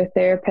think yoga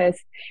therapists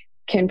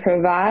can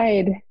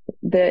provide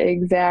the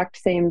exact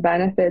same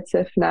benefits,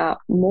 if not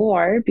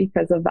more,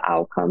 because of the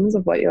outcomes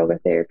of what yoga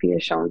therapy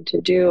is shown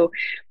to do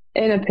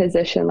in a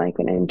position like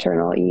an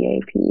internal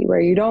EAP,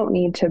 where you don't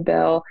need to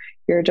bill,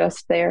 you're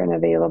just there and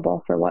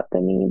available for what the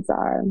needs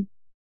are.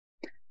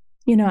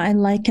 I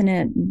liken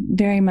it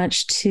very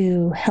much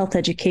to health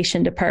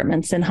education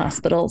departments in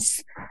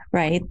hospitals,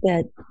 right?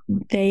 That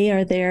they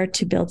are there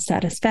to build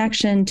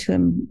satisfaction, to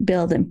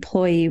build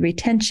employee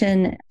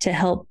retention, to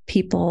help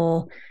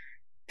people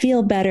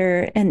feel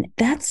better. And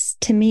that's,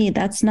 to me,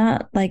 that's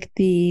not like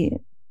the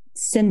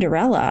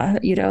Cinderella,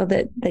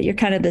 that you're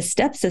kind of the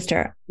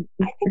stepsister.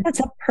 I think that's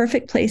a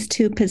perfect place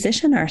to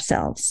position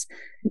ourselves.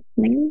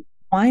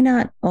 Why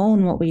not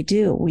own what we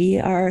do? We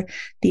are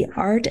the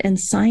art and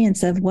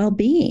science of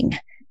well-being,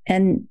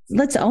 and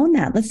let's own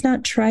that. Let's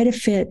not try to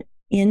fit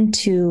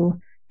into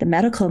the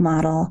medical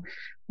model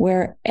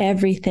where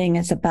everything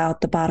is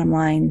about the bottom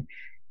line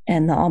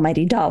and the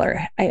almighty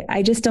dollar.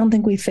 I just don't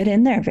think we fit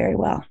in there very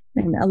well.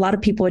 And a lot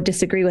of people would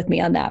disagree with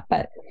me on that,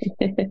 but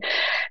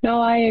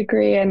no, I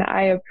agree. And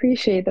I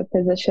appreciate the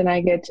position I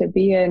get to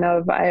be in.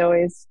 I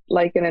always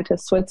liken it to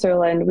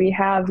Switzerland. We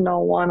have no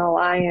one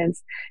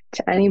alliance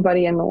to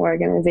anybody in the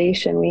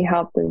organization. We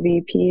help the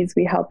VPs,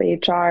 we help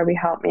HR, we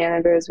help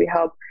managers, we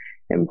help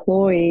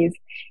employees.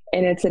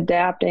 And it's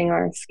adapting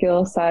our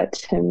skill set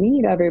to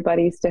meet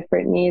everybody's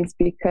different needs,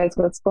 because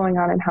what's going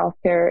on in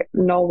healthcare,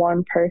 no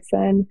one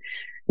person,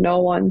 no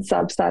one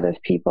subset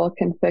of people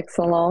can fix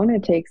alone.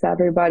 It takes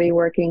everybody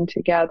working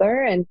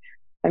together. And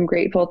I'm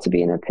grateful to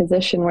be in a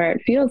position where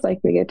it feels like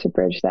we get to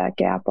bridge that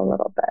gap a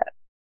little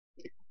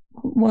bit.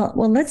 Well,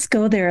 let's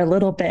go there a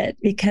little bit,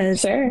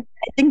 because sure.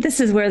 I think this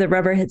is where the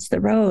rubber hits the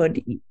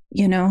road.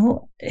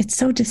 It's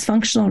so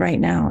dysfunctional right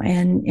now,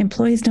 and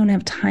employees don't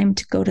have time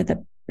to go to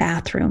the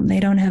bathroom. They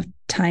don't have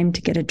time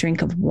to get a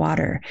drink of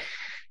water.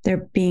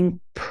 They're being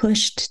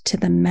pushed to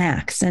the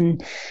max.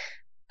 And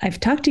I've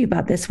talked to you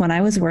about this when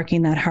I was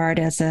working that hard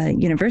as a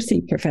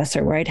university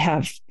professor, where I'd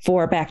have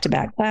 4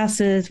 back-to-back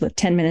classes with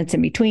 10 minutes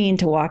in between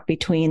to walk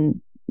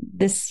between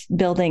this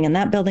building and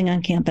that building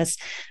on campus.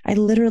 I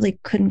literally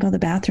couldn't go to the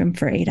bathroom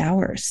for 8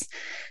 hours.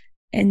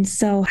 And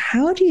so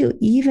how do you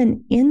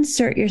even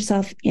insert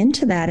yourself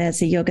into that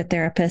as a yoga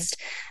therapist?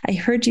 I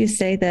heard you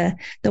say the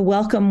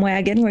welcome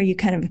wagon, where you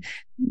kind of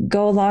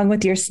go along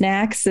with your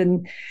snacks.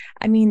 And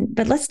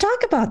but let's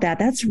talk about that.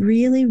 That's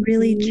really,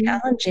 really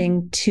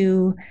challenging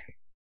to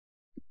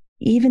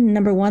even,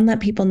 number one, let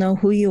people know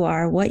who you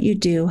are, what you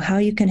do, how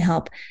you can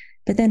help.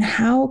 But then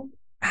how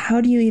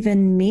do you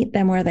even meet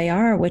them where they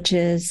are, which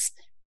is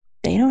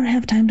they don't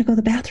have time to go to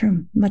the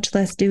bathroom, much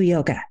less do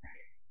yoga.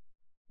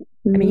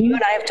 You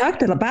and I have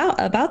talked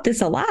about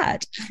this a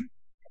lot.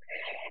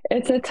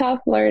 It's a tough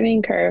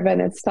learning curve,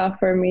 and it's tough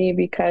for me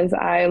because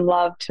I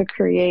love to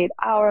create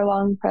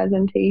hour-long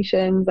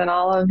presentations and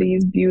all of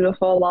these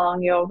beautiful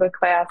long yoga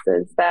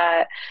classes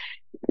that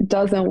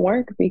doesn't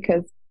work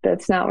because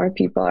that's not where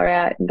people are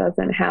at and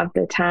doesn't have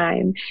the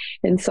time.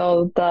 And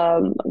so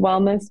the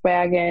Wellness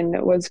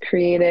Wagon was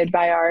created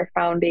by our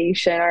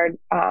foundation,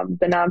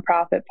 the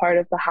nonprofit part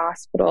of the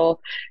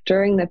hospital,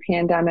 during the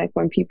pandemic,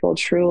 when people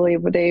truly,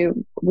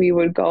 we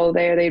would go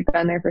there, they'd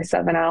been there for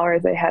 7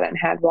 hours, they hadn't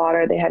had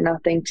water, they had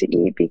nothing to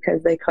eat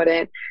because they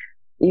couldn't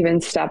even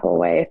step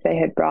away if they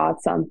had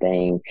brought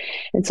something.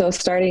 And so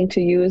starting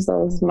to use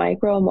those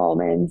micro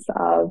moments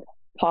of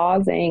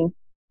pausing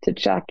to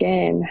check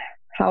in.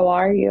 How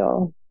are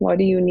you? What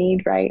do you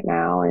need right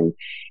now?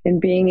 And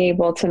being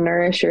able to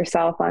nourish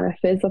yourself on a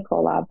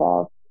physical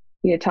level.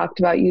 You had talked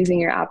about using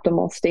your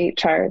optimal state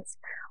charts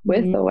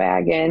with the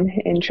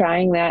wagon and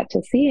trying that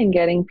to see, and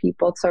getting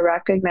people to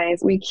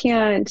recognize we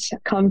can't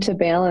come to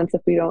balance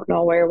if we don't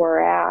know where we're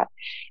at.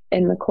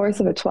 in the course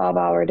of a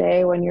 12-hour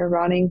day, when you're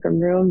running from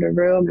room to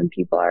room and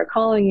people are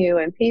calling you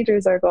and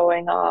pagers are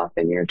going off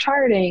and you're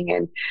charting,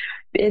 and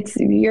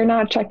you're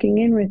not checking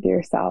in with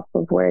yourself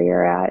of where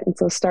you're at. And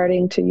so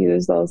starting to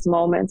use those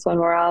moments when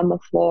we're on the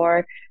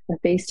floor, a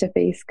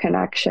face-to-face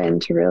connection,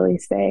 to really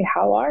say,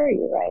 how are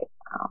you right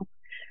now?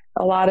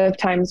 A lot of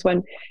times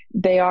when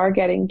they are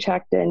getting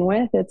checked in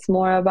with, it's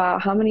more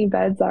about how many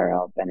beds are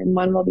open and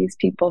when will these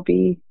people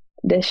be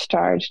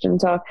discharged. And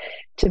so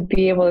to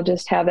be able to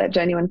just have that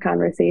genuine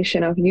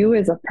conversation of you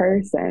as a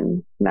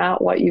person,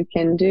 not what you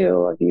can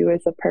do, of you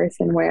as a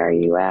person, where are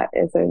you at,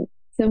 is a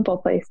simple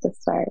place to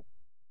start.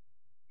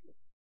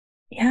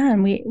 Yeah.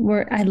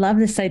 And I love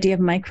this idea of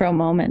micro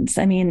moments.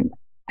 I mean,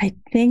 I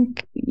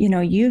think,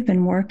 you've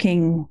been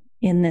working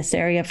in this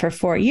area for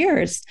 4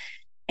 years,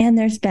 and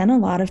there's been a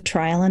lot of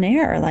trial and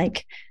error.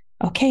 Like,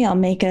 okay, I'll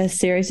make a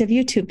series of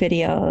YouTube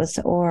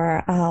videos,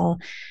 or I'll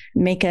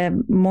make a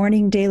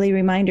morning daily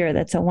reminder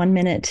that's a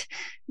 1-minute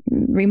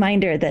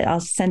reminder that I'll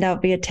send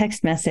out via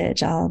text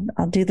message. I'll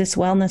do this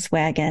wellness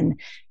wagon,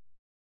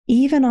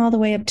 even all the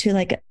way up to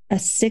like a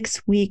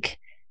 6-week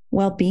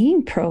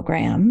well-being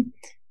program,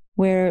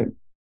 where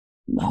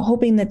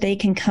hoping that they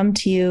can come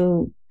to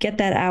you, get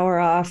that hour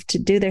off to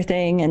do their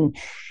thing, and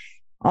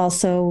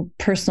also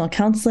personal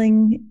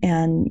counseling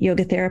and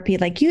yoga therapy.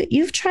 Like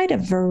you've tried a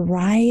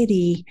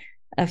variety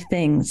of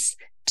things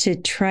to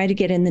try to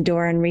get in the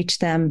door and reach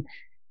them,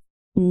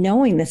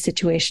 knowing the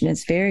situation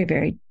is very,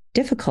 very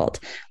difficult.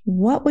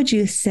 What would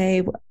you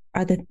say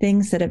are the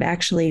things that have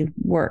actually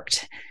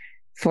worked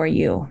for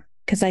you?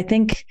 Because I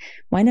think,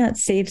 why not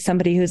save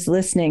somebody who's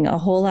listening a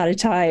whole lot of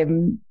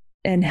time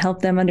and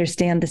help them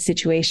understand the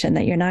situation,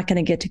 that you're not going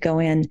to get to go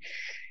in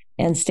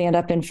and stand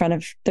up in front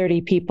of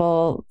 30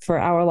 people for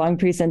hour-long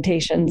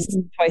presentations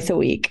twice a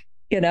week.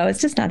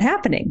 It's just not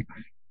happening.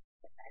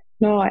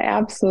 No,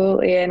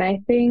 absolutely. And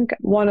I think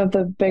one of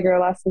the bigger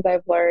lessons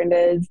I've learned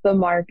is the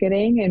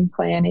marketing and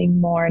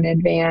planning more in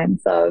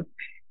advance of,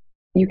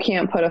 you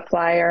can't put a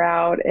flyer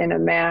out in a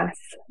mass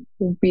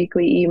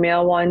weekly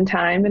email one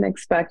time and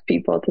expect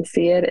people to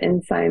see it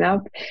and sign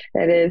up.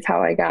 That is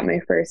how I got my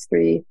first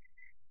 3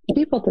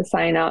 people to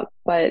sign up,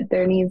 but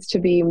there needs to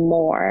be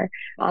more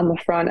on the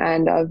front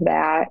end of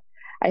that.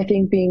 I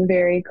think being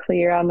very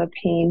clear on the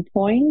pain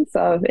points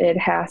of, it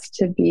has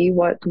to be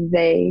what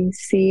they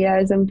see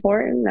as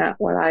important, not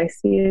what I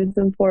see as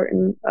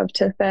important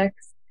to fix.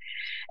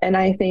 And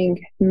I think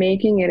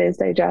making it as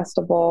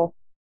digestible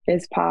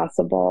as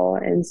possible.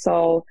 And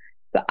so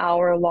the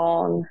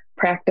hour-long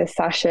practice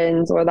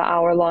sessions or the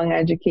hour-long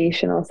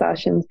educational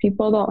sessions,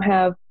 people don't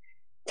have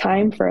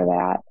time for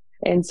that.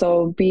 And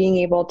so being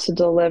able to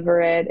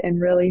deliver it in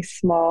really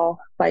small,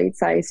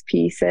 bite-sized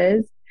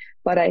pieces,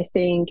 but I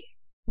think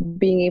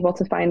being able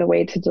to find a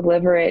way to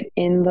deliver it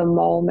in the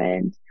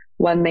moment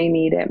when they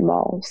need it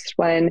most,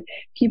 when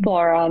people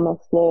are on the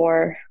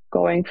floor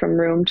going from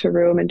room to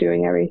room and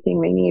doing everything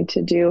they need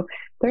to do,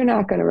 they're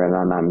not going to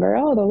remember,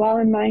 oh, the Well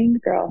in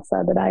Mind girl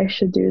said that I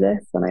should do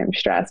this when I'm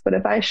stressed. But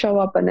if I show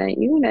up in that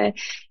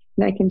unit,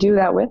 and I can do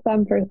that with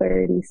them for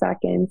 30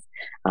 seconds,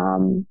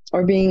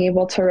 or being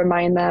able to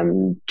remind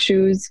them,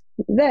 choose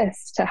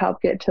this to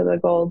help get to the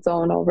gold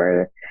zone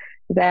over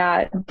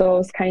that,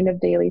 those kind of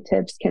daily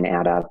tips can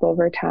add up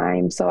over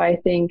time. So I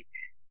think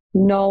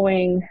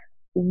knowing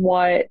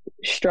what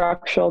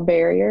structural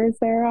barriers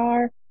there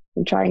are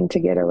and trying to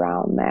get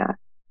around that.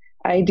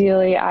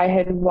 Ideally, I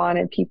had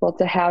wanted people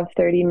to have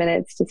 30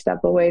 minutes to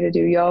step away to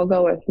do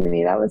yoga with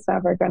me. That was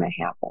never going to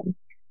happen.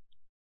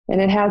 And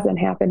it hasn't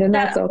happened, and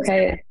that's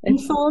okay.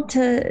 It's painful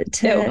to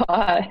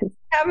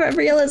have a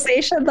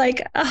realization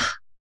like,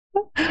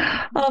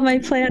 all my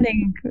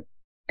planning.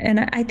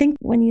 And I think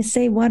when you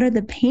say, what are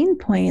the pain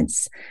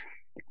points?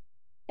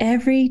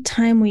 Every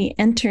time we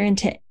enter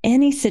into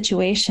any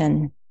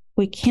situation,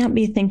 we can't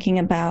be thinking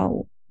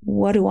about,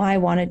 what do I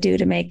want to do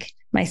to make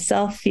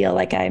myself feel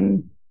like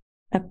I'm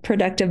a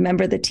productive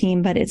member of the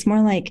team? But it's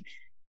more like,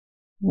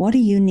 what do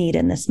you need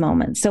in this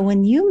moment? So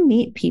when you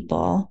meet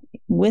people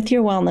with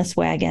your wellness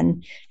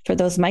wagon for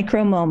those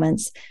micro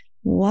moments,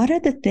 what are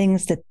the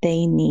things that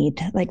they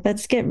need? Like,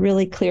 let's get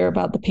really clear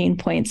about the pain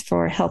points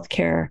for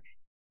healthcare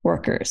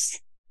workers.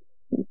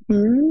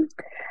 Mm-hmm.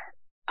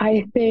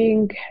 I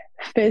think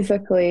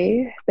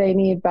physically, they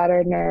need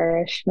better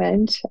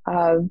nourishment,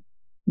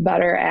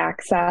 better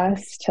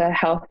access to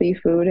healthy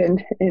food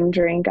and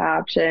drink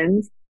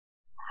options.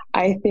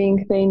 I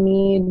think they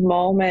need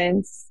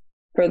moments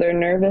for their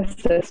nervous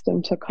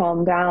system to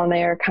calm down.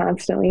 They are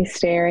constantly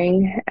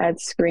staring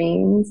at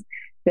screens.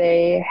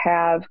 They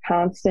have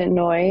constant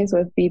noise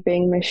with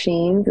beeping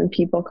machines and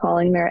people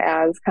calling their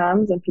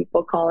ASCOMs and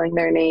people calling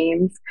their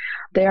names.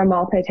 They are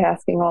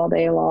multitasking all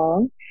day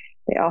long.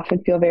 They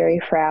often feel very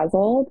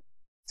frazzled.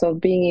 So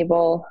being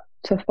able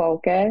to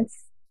focus,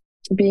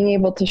 being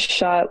able to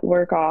shut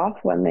work off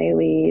when they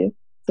leave,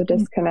 so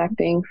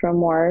disconnecting from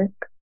work.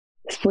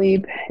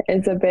 Sleep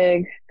is a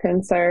big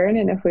concern.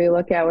 And if we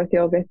look at with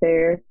yoga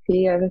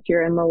therapy, if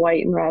you're in the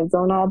white and red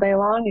zone all day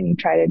long and you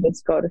try to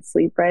just go to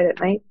sleep right at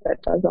night,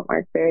 that doesn't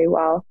work very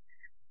well.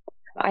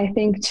 I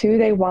think too,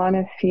 they want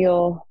to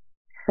feel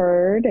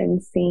heard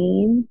and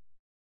seen.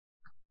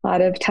 A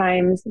lot of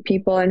times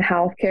people in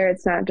healthcare,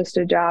 it's not just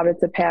a job,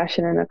 it's a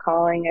passion and a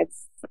calling.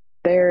 It's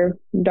their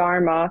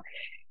dharma,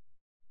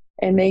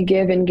 and they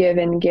give and give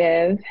and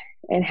give,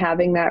 and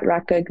having that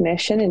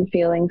recognition and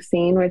feeling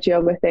seen, which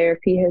yoga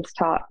therapy has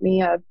taught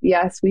me of,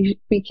 yes, we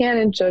can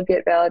and should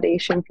get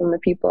validation from the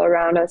people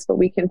around us, but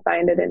we can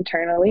find it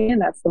internally,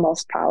 and that's the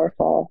most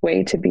powerful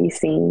way to be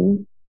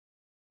seen.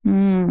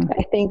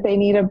 I think they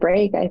need a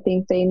break. I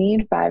think they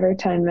need 5 or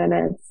 10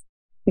 minutes.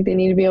 I think they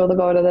need to be able to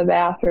go to the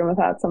bathroom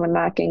without someone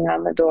knocking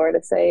on the door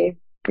to say,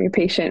 your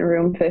patient in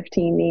room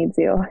 15 needs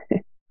you. Oh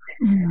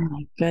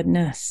my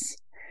goodness.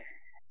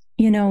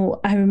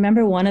 I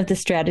remember one of the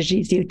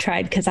strategies you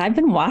tried, because I've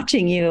been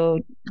watching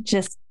you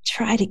just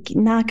try to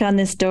knock on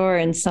this door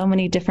in so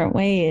many different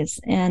ways.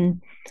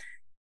 And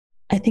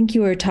I think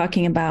you were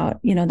talking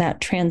about,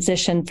 that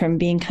transition from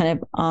being kind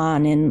of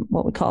on in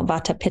what we call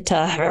vata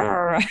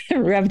pitta,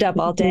 revved up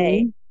all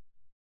day,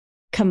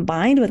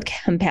 combined with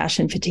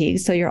compassion fatigue.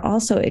 So you're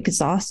also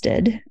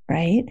exhausted,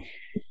 right?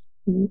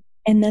 Mm-hmm.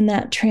 And then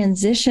that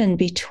transition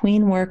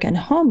between work and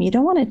home, you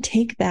don't want to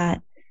take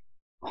that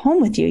home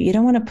with you. You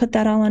don't want to put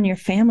that all on your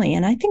family.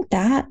 And I think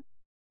that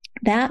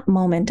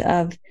moment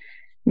of,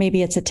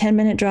 maybe it's a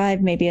 10-minute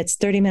drive, maybe it's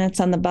 30 minutes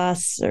on the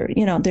bus, or,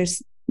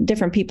 there's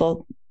different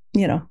people,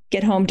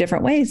 get home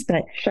different ways,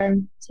 but sure,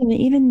 to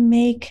even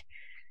make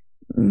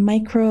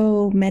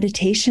micro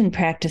meditation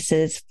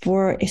practices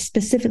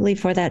specifically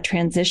for that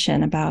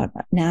transition about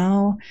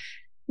now,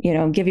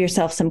 give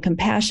yourself some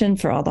compassion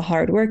for all the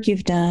hard work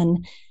you've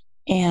done.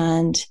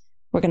 And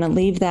we're going to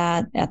leave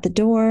that at the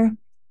door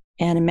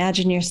and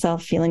imagine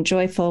yourself feeling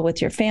joyful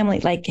with your family,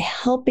 like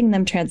helping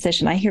them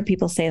transition. I hear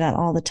people say that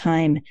all the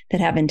time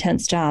that have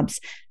intense jobs.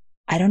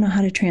 I don't know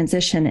how to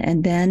transition.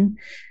 And then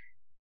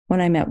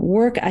when I'm at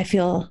work, I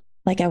feel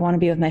like I want to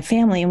be with my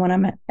family. And when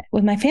I'm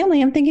with my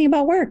family, I'm thinking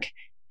about work,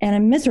 and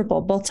I'm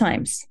miserable both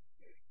times.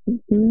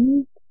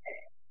 Mm-hmm.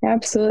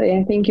 Absolutely.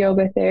 I think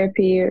yoga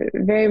therapy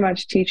very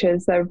much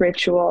teaches the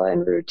ritual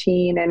and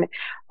routine, and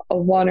a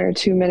 1 or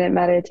 2 minute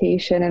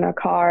meditation in a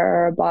car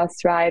or a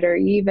bus ride, or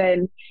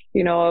even,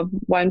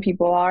 when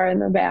people are in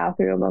the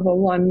bathroom, of a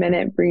 1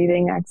 minute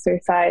breathing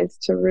exercise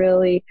to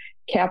really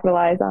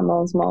capitalize on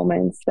those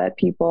moments that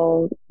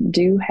people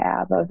do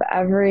have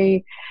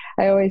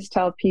I always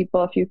tell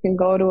people, if you can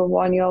go to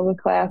one yoga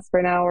class for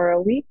an hour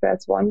a week,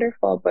 that's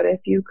wonderful. But if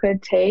you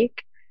could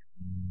take,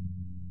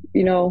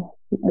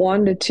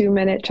 1 to 2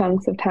 minute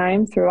chunks of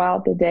time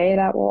throughout the day,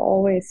 that will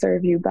always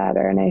serve you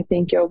better. And I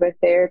think yoga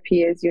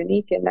therapy is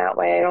unique in that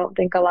way. I don't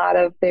think a lot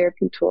of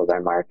therapy tools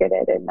are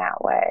marketed in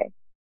that way.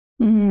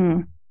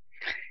 Mm.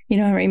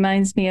 It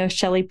reminds me of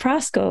Shelley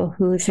Prosko,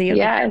 who is a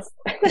yoga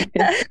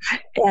yes.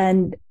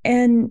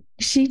 and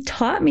she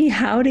taught me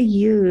how to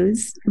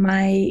use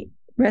my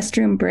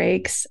restroom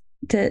breaks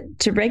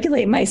to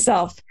regulate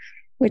myself,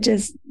 which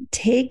is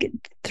take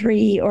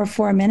 3 or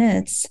 4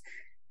 minutes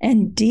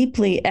and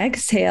deeply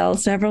exhale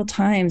several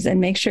times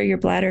and make sure your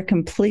bladder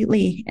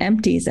completely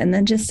empties, and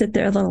then just sit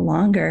there a little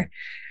longer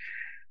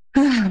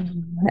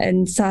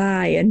and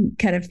sigh and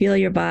kind of feel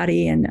your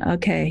body. And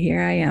okay,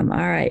 here I am. All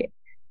right.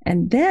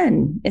 And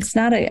then it's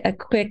not a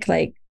quick,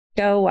 like,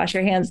 go wash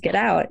your hands, get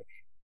out.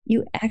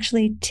 You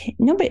actually,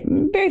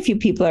 very few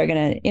people are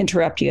going to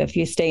interrupt you if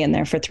you stay in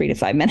there for 3 to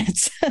 5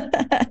 minutes.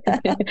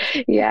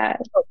 Yeah.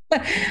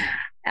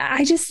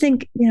 I just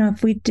think,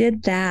 if we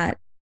did that,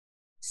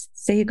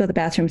 say you go to the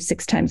bathroom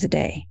 6 times a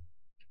day,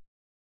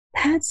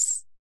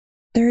 that's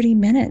 30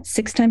 minutes.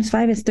 6 times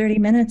 5 is 30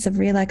 minutes of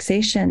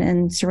relaxation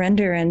and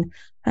surrender and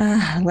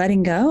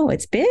letting go.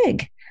 It's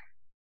big.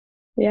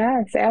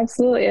 Yes,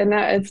 absolutely. And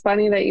it's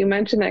funny that you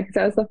mentioned that, because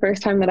that was the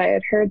first time that I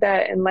had heard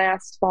that. And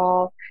last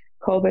fall,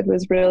 COVID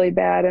was really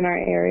bad in our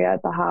area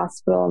at the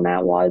hospital. And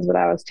that was what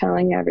I was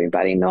telling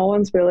everybody. No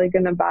one's really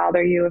going to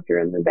bother you if you're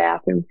in the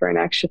bathroom for an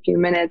extra few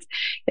minutes.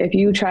 If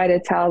you try to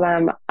tell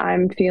them,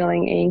 I'm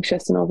feeling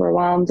anxious and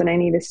overwhelmed and I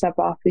need to step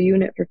off the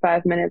unit for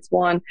 5 minutes,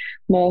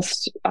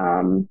 most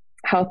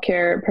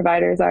healthcare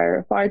providers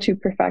are far too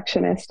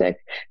perfectionistic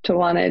to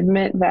want to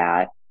admit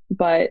that.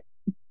 But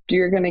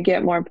you're going to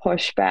get more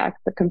pushback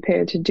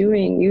compared to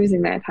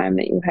using that time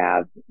that you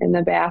have in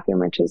the bathroom,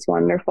 which is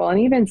wonderful. And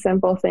even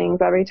simple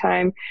things, every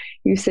time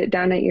you sit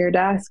down at your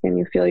desk and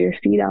you feel your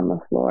feet on the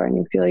floor and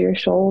you feel your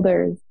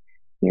shoulders,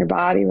 your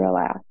body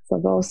relax. So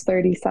those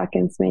 30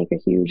 seconds make a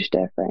huge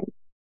difference.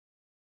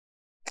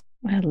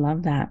 I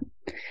love that.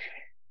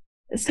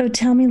 So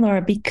tell me,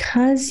 Laura,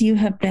 because you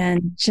have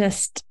been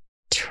just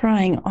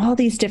trying all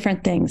these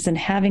different things and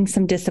having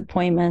some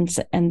disappointments,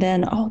 and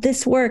then,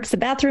 this works, the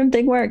bathroom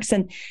thing works,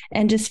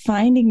 and just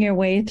finding your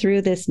way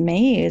through this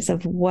maze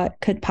of what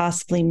could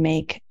possibly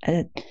make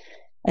a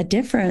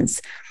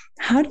difference.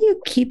 How do you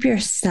keep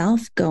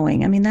yourself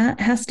going? I mean, that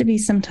has to be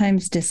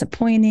sometimes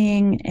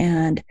disappointing.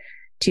 And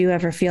do you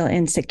ever feel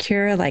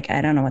insecure? Like,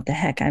 I don't know what the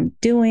heck I'm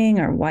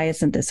doing, or why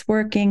isn't this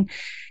working?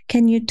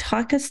 Can you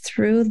talk us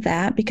through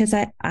that? Because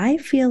I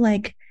feel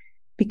like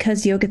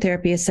because yoga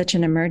therapy is such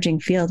an emerging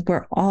field,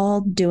 we're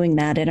all doing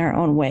that in our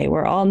own way.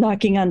 We're all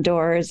knocking on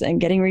doors and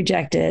getting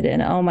rejected.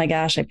 And oh my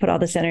gosh, I put all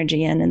this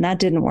energy in and that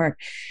didn't work.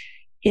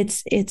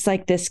 It's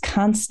like this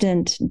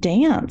constant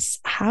dance.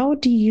 How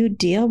do you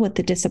deal with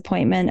the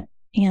disappointment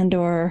and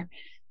or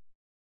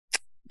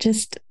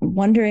just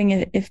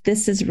wondering if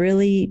this is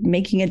really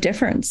making a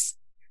difference?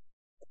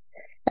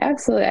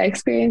 Absolutely. I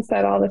experience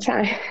that all the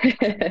time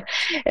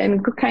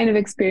and kind of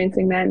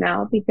experiencing that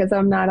now because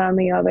I'm not on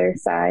the other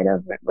side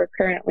of it. We're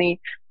currently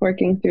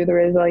working through the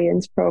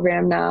resilience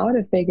program now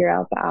to figure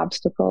out the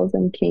obstacles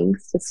and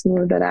kinks to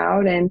smooth it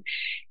out. And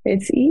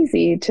it's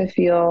easy to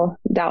feel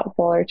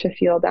doubtful or to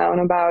feel down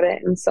about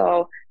it. And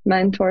so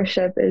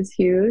mentorship is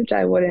huge.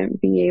 I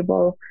wouldn't be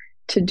able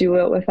to do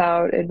it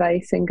without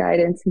advice and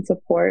guidance and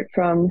support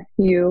from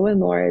you and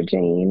Laura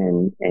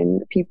Jane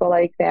and people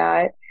like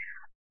that.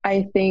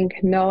 I think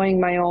knowing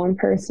my own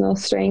personal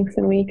strengths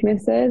and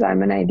weaknesses,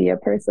 I'm an idea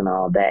person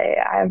all day.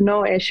 I have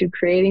no issue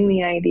creating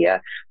the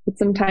idea, but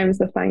sometimes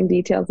the fine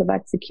details of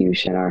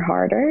execution are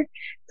harder.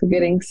 So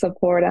getting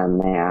support on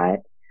that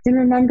and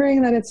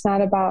remembering that it's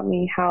not about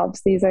me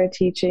helps. These are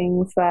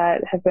teachings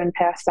that have been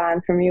passed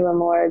on from you and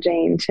Laura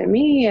Jane to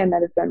me, and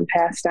that have been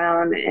passed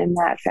down in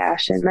that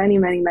fashion many,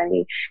 many,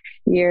 many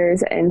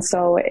years. And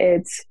so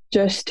it's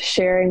just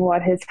sharing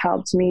what has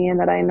helped me and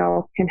that I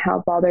know can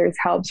help others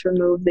helps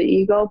remove the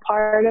ego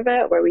part of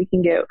it where we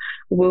can get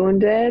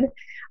wounded.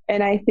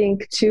 And I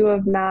think too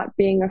of not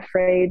being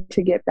afraid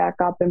to get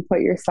back up and put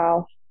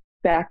yourself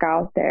back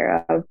out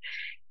there of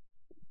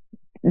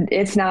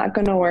it's not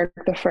going to work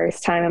the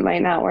first time. It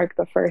might not work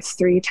the first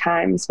 3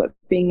 times, but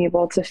being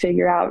able to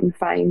figure out and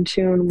fine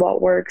tune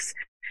what works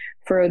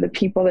for the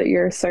people that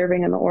you're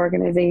serving and the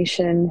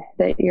organization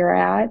that you're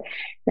at.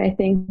 And I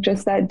think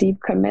just that deep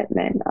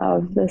commitment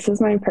of this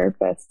is my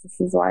purpose. This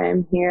is why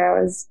I'm here.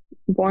 I was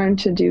born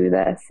to do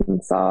this.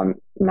 And so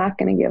I'm not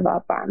going to give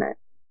up on it.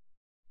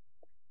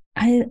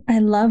 I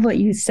love what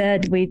you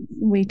said.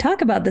 We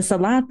talk about this a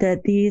lot,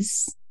 that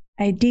these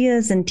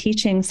ideas and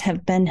teachings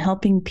have been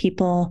helping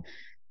people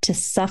to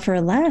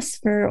suffer less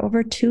for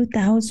over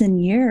 2,000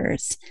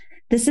 years.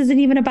 This isn't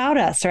even about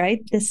us,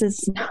 right? This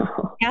is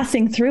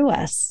passing through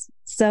us.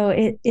 So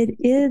it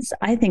is,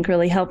 I think,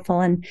 really helpful.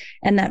 And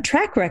that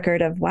track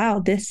record of, wow,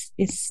 this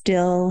is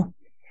still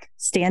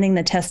standing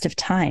the test of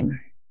time.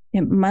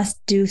 It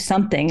must do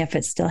something if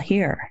it's still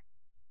here,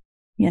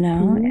 you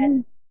know? Mm-hmm.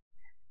 And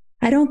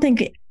I don't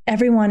think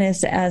everyone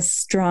is as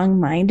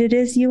strong-minded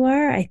as you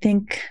are. I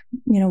think,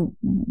 you know,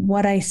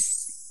 what I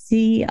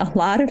see a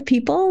lot of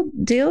people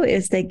do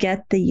is they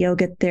get the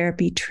yoga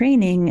therapy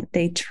training.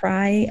 They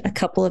try a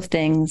couple of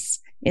things.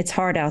 It's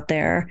hard out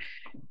there.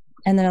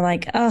 And they're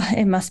like, oh,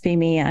 it must be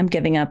me. I'm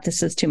giving up.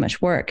 This is too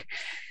much work.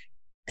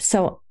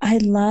 So I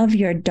love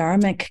your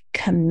dharmic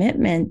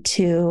commitment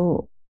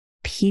to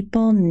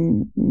people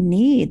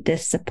need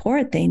this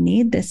support. They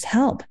need this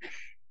help.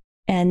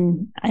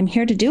 And I'm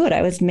here to do it.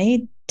 I was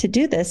made to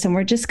do this. And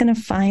we're just going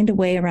to find a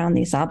way around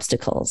these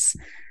obstacles.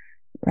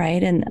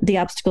 Right. And the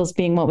obstacles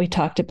being what we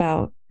talked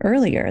about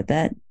earlier,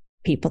 that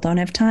people don't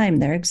have time.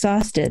 They're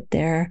exhausted.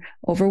 They're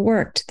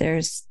overworked.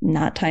 There's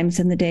not times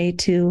in the day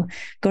to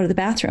go to the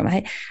bathroom.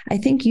 I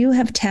think you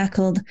have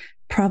tackled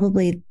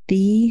probably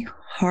the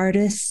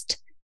hardest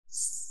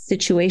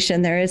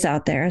situation there is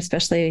out there,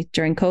 especially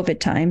during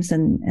COVID times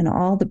and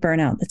all the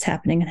burnout that's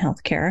happening in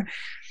healthcare.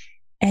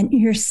 And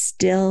you're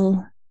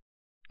still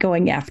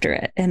going after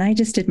it. And I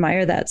just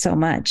admire that so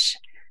much.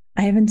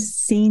 I haven't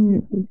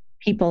seen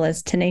people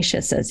as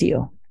tenacious as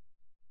you.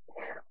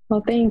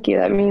 Well, thank you.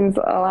 That means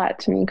a lot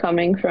to me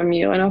coming from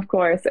you. And of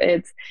course,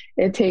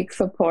 it takes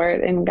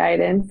support and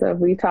guidance. Of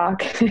we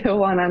talk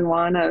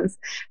one-on-one of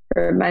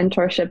for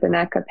mentorship in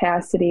that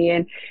capacity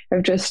and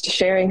of just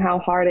sharing how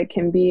hard it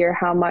can be or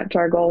how much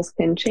our goals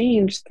can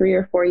change. 3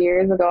 or 4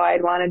 years ago,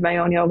 I'd wanted my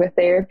own yoga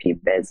therapy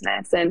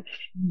business and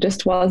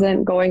just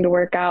wasn't going to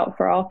work out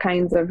for all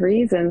kinds of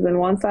reasons. And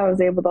once I was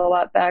able to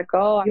let that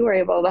go, you were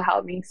able to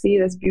help me see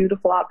this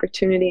beautiful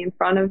opportunity in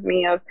front of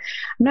me of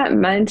I'm not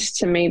meant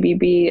to maybe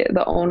be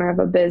the owner of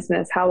a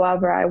business.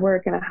 However, I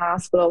work in a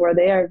hospital where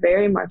they are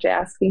very much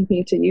asking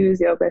me to use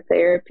yoga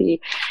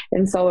therapy.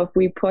 And so if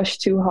we push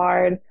too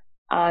hard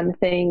on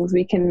things,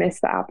 we can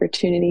miss the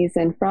opportunities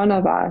in front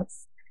of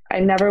us.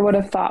 I never would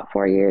have thought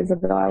 4 years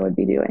ago I would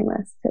be doing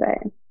this today.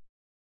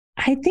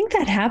 I think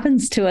that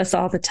happens to us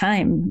all the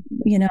time,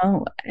 you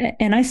know,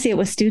 and I see it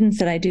with students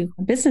that I do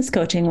business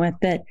coaching with,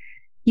 that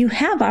you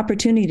have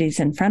opportunities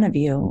in front of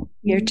you.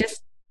 You're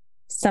just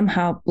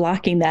somehow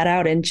blocking that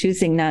out and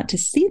choosing not to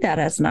see that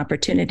as an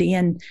opportunity.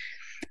 And,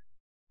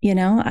 you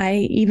know,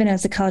 even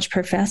as a college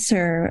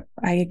professor,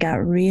 I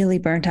got really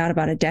burnt out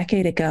about a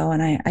decade ago,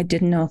 and I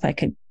didn't know if I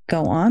could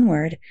go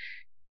onward.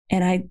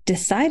 And I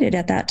decided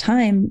at that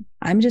time,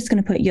 I'm just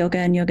going to put yoga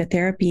and yoga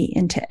therapy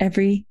into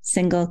every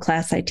single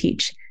class I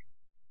teach.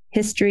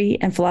 History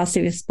and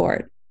philosophy of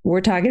sport.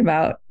 We're talking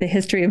about the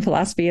history and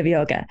philosophy of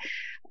yoga.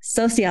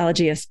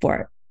 Sociology of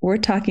sport. We're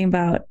talking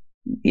about,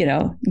 you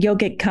know,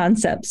 yogic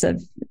concepts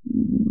of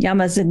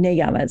yamas and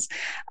niyamas,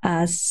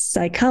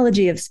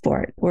 psychology of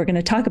sport. We're going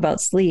to talk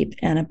about sleep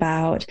and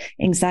about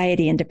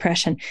anxiety and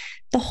depression.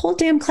 The whole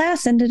damn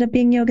class ended up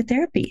being yoga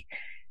therapy.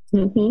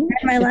 Mm-hmm. In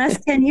my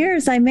last 10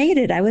 years, I made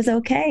it. I was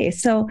okay.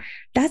 So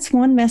that's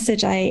one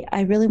message I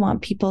really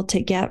want people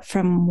to get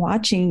from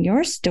watching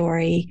your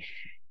story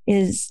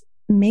is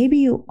maybe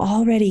you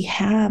already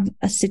have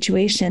a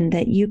situation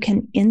that you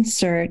can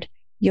insert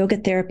yoga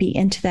therapy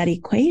into that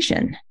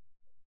equation.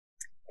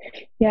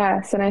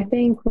 Yes. And I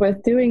think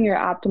with doing your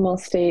optimal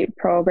state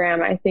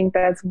program, I think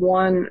that's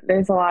one,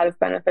 there's a lot of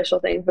beneficial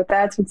things, but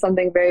that's been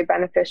something very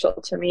beneficial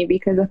to me,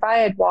 because if I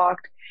had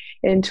walked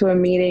into a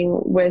meeting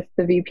with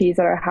the VPs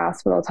at our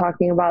hospital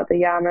talking about the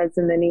yamas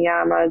and the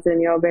niyamas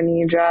and yoga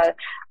nidra,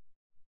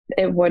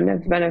 it wouldn't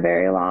have been a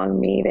very long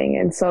meeting.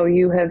 And so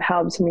you have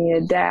helped me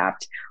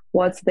adapt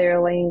what's their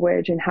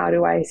language and how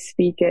do I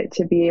speak it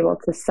to be able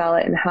to sell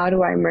it, and how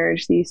do I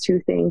merge these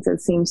two things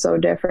that seem so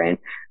different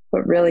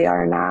but really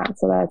are not.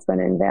 So that's been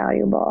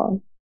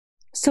invaluable.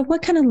 So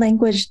what kind of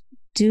language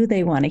do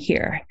they want to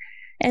hear?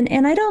 And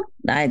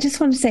I just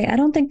want to say, I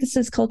don't think this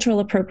is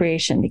cultural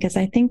appropriation, because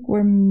I think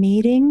we're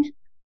meeting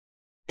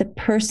the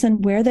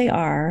person where they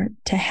are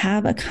to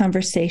have a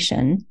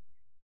conversation.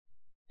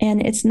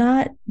 And it's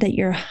not that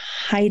you're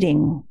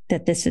hiding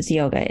that this is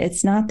yoga.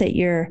 It's not that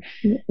you're,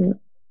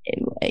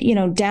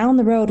 down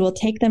the road, we'll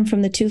take them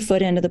from the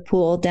 2-foot end of the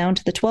pool down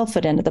to the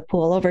 12-foot end of the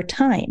pool over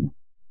time.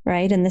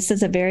 Right. And this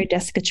is a very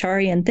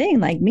Desikacharian thing,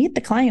 like meet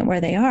the client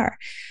where they are.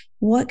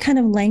 What kind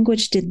of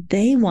language did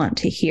they want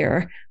to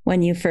hear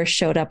when you first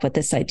showed up with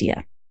this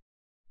idea?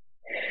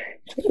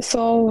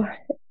 So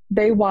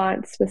they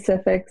want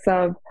specifics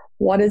of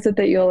what is it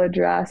that you'll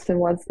address and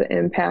what's the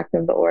impact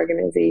of the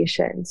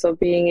organization. So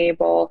being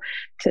able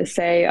to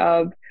say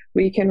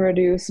we can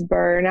reduce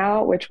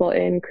burnout, which will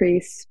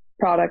increase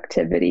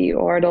productivity,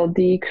 or it'll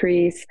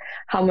decrease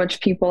how much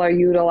people are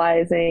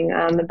utilizing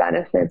on the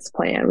benefits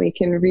plan. We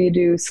can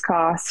reduce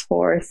costs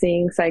for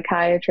seeing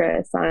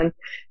psychiatrists on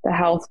the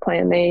health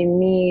plan. They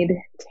need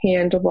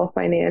tangible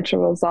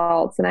financial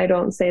results. And I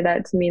don't say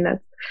that to mean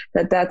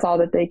that's all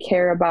that they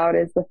care about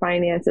is the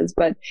finances,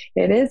 but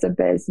it is a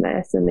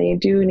business and they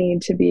do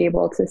need to be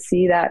able to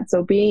see that.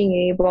 So being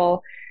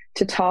able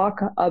to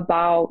talk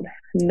about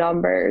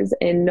numbers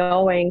and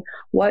knowing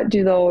what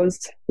do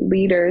those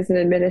leaders and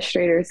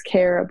administrators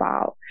care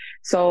about.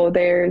 So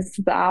there's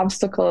the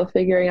obstacle of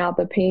figuring out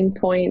the pain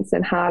points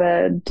and how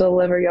to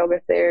deliver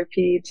yoga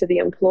therapy to the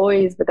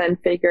employees, but then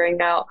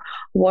figuring out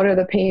what are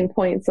the pain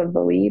points of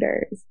the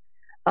leaders.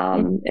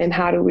 And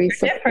how do we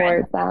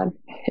support them?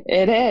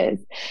 It is.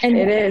 And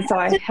it is. So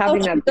I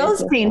having that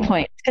those pain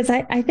points, because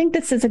I think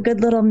this is a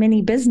good little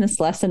mini business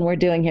lesson we're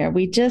doing here.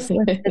 We just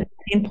listed the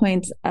pain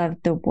points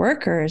of the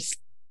workers,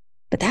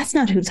 but that's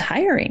not who's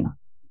hiring.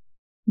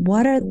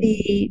 What are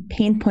the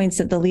pain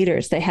points of the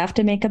leaders? They have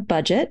to make a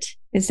budget,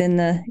 is in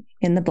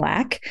the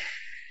black.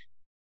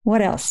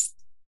 What else?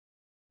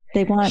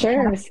 They want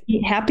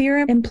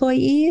happier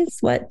employees.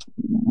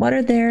 What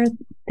are their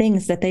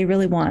things that they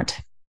really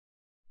want?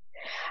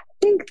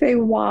 I think they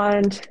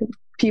want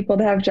people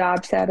to have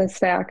job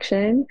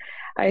satisfaction.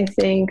 I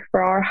think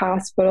for our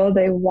hospital,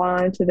 they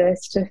want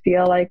this to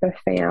feel like a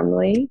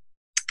family.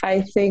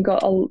 I think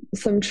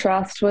some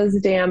trust was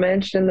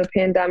damaged in the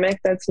pandemic.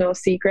 That's no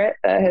secret.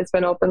 That has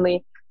been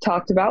openly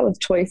talked about with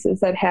choices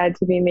that had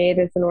to be made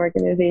as an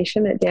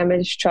organization. It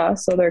damaged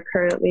trust. So they're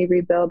currently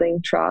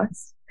rebuilding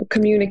trust.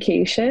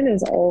 Communication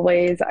is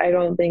always, I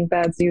don't think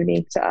that's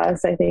unique to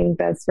us. I think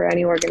that's for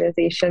any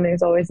organization.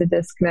 There's always a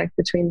disconnect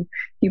between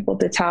people at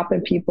the top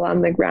and people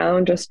on the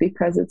ground, just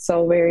because it's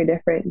so very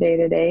different day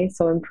to day.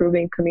 So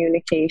improving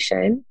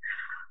communication.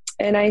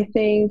 And I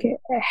think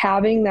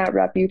having that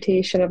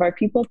reputation of, are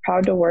people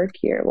proud to work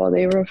here? Well,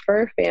 they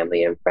refer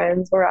family and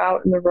friends. We're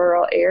out in the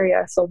rural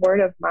area. So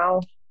word of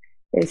mouth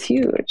is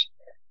huge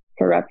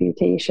for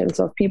reputation.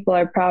 So if people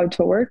are proud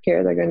to work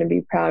here, they're going to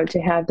be proud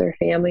to have their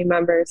family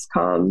members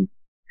come.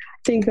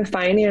 I think the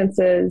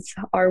finances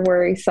are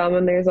worrisome,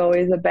 and there's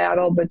always a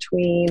battle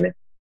between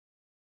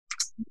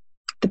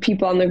the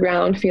people on the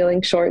ground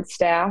feeling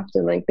short-staffed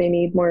and like they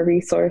need more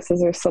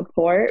resources or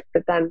support,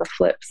 but then the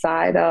flip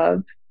side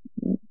of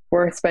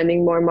we're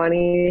spending more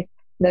money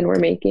than we're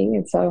making.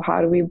 And so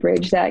how do we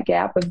bridge that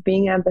gap of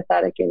being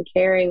empathetic and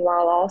caring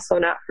while also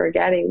not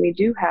forgetting we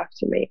do have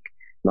to make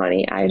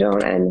money? I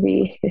don't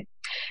envy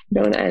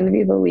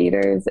the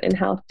leaders in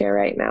healthcare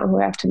right now who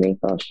have to make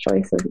those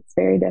choices. It's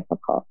very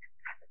difficult.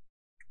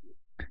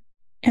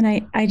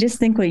 And I just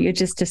think what you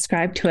just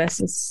described to us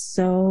is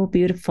so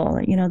beautiful.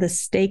 You know, the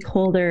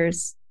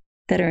stakeholders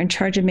that are in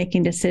charge of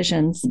making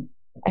decisions.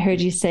 I heard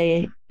you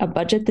say a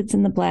budget that's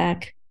in the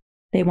black.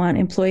 They want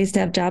employees to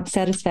have job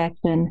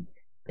satisfaction.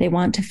 They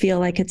want to feel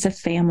like it's a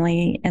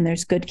family and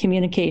there's good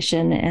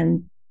communication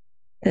and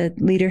the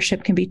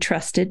leadership can be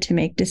trusted to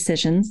make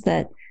decisions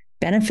that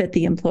benefit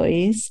the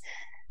employees,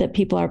 that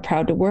people are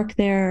proud to work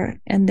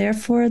there. And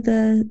therefore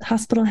the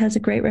hospital has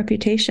a great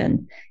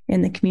reputation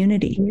in the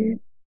community. Mm-hmm.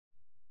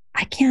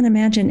 I can't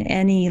imagine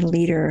any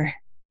leader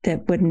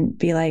that wouldn't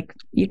be like,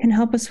 you can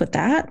help us with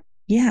that?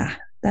 Yeah,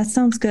 that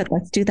sounds good.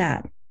 Let's do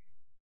that.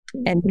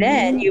 And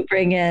then you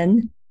bring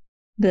in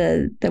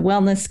the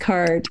wellness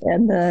cart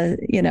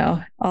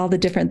and all the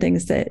different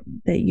things that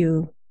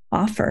you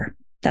offer.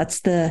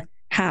 That's the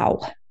how,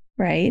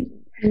 right?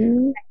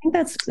 Mm-hmm. I think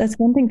that's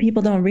one thing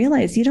people don't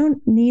realize. You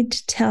don't need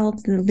to tell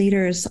the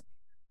leaders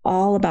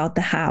all about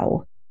the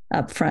how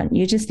up front.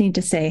 You just need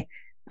to say,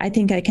 I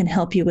think I can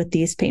help you with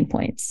these pain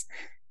points.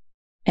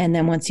 And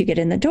then once you get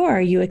in the door,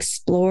 you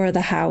explore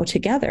the how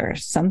together.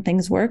 Some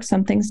things work,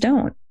 some things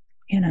don't,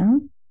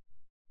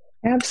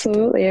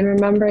 Absolutely. And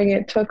remembering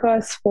it took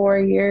us 4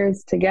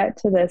 years to get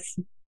to this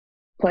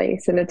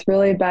place. And it's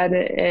really been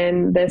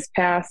in this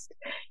past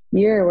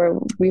year where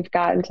we've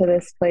gotten to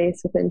this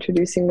place with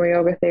introducing more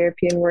yoga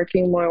therapy and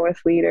working more with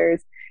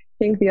leaders. I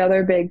think the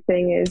other big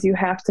thing is you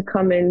have to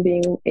come in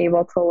being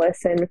able to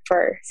listen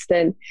first.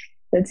 And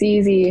it's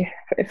easy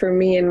for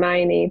me in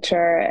my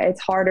nature.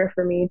 It's harder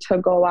for me to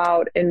go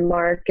out and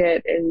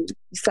market and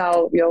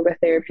sell yoga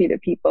therapy to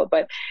people,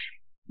 but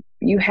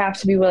you have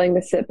to be willing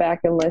to sit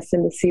back and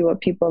listen to see what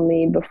people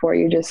need before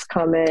you just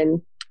come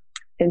in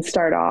and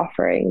start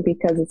offering,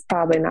 because it's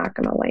probably not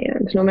going to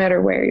land no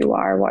matter where you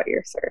are, what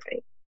you're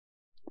serving.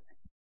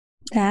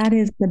 That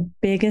is the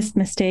biggest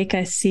mistake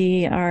I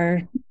see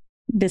our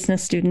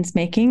business students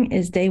making,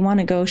 is they want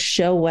to go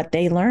show what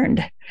they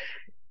learned.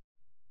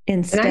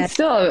 Instead, and I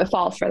still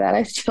fall for that.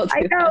 I still do.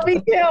 I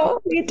know,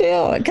 we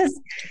do. Because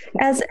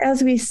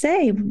as we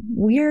say,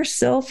 we are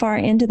so far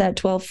into that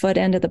 12-foot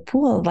end of the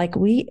pool. Like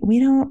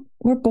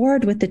we're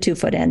bored with the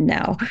 2-foot end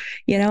now.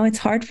 It's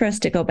hard for us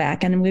to go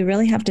back, and we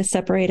really have to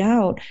separate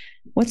out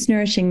what's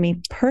nourishing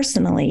me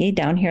personally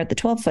down here at the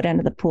 12-foot end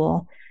of the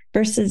pool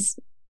versus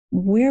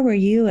where were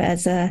you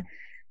as a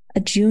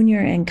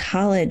junior in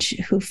college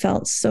who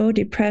felt so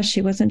depressed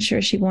she wasn't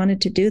sure she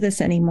wanted to do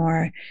this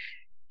anymore,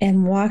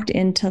 and walked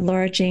into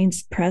Laura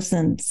Jane's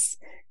presence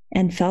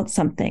and felt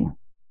something.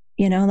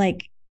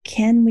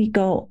 Can we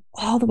go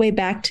all the way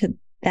back to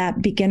that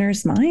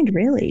beginner's mind,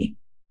 really?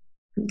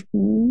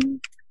 Mm-hmm.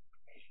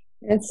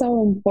 It's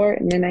so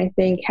important. And I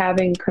think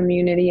having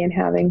community and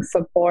having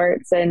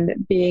supports and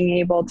being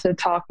able to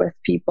talk with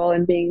people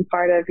and being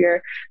part of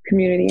your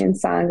community and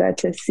Sangha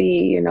to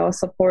see,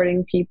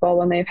 supporting people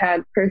when they've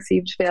had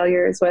perceived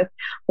failures with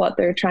what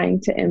they're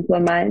trying to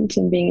implement,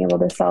 and being able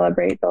to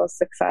celebrate those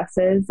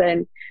successes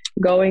and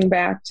going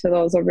back to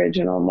those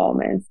original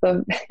moments.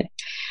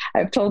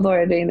 I've told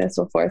Laura Jane this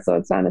before, so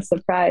it's not a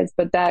surprise,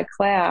 but that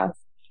class,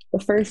 the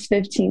first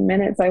 15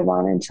 minutes I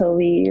wanted to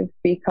leave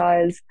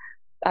because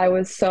I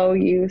was so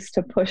used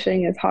to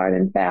pushing as hard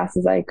and fast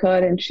as I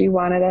could, and she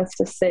wanted us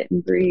to sit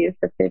and breathe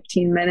for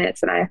 15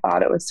 minutes, and I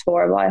thought it was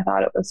horrible. I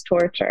thought it was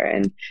torture.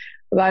 And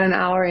about an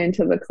hour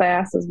into the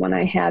class is when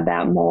I had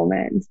that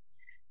moment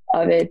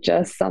of it,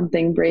 just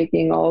something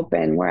breaking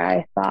open, where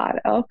I thought,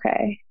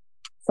 okay,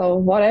 so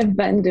what I've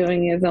been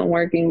doing isn't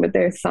working, but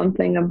there's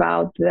something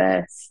about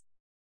this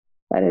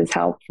that is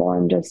helpful,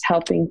 and just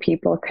helping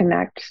people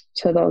connect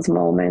to those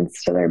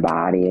moments, to their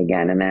body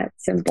again in that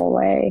simple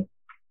way.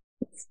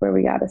 That's where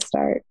we got to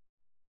start.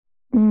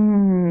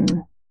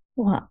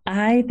 Well,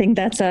 I think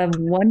that's a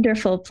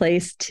wonderful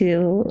place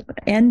to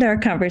end our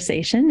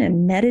conversation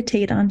and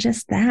meditate on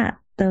just that.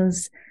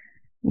 Those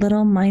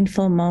little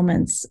mindful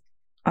moments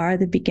are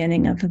the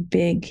beginning of a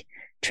big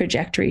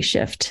trajectory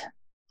shift.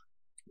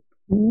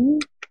 Yeah,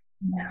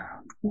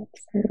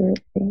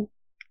 absolutely.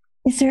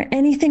 Is there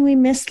anything we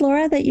missed,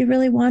 Laura, that you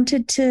really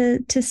wanted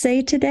to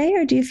say today,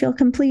 or do you feel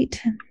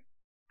complete?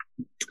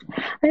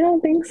 I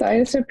don't think so. I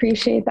just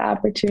appreciate the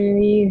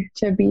opportunity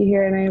to be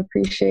here, and I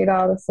appreciate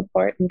all the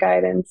support and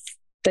guidance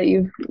that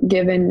you've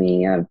given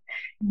me. Of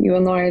you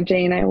and Laura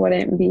Jane, I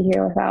wouldn't be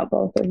here without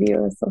both of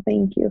you. So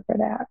thank you for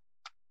that.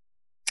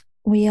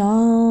 We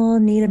all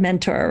need a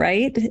mentor,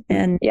 right?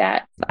 And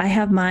yeah, I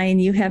have mine,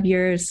 you have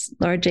yours,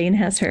 Laura Jane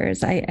has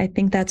hers. I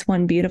think that's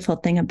one beautiful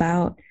thing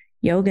about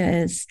yoga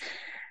is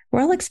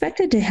we're all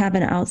expected to have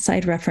an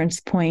outside reference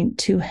point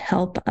to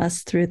help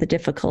us through the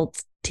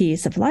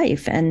difficulties of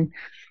life. And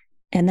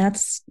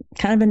that's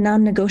kind of a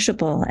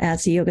non-negotiable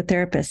as a yoga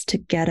therapist, to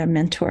get a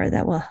mentor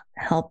that will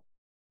help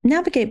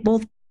navigate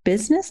both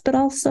business, but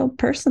also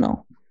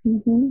personal.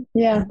 Mm-hmm.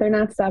 Yeah, they're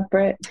not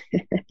separate.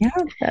 Yeah,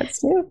 that's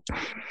true.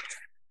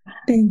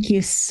 Thank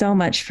you so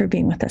much for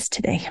being with us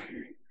today.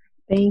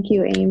 Thank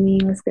you, Amy.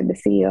 It was good to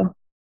see you.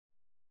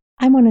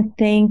 I want to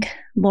thank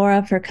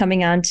Laura for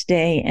coming on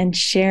today and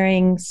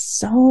sharing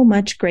so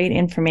much great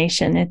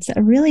information. It's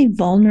a really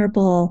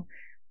vulnerable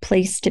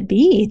place to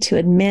be, to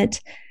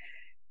admit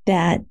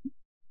that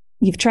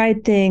you've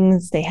tried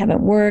things, they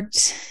haven't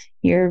worked,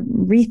 you're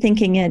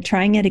rethinking it,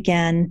 trying it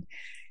again.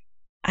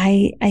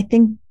 I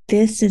think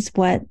this is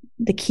what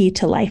the key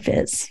to life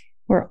is.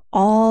 We're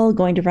all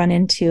going to run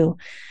into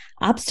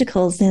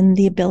obstacles, and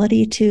the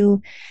ability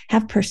to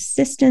have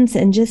persistence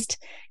and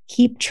just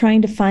keep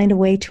trying to find a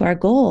way to our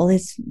goal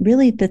is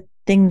really the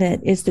thing that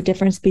is the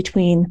difference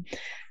between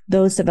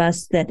those of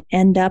us that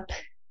end up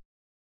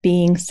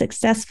being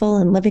successful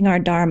and living our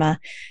dharma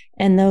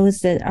and those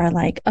that are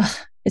like, oh,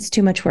 it's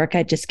too much work,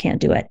 I just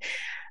can't do it.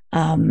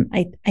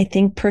 I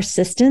think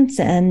persistence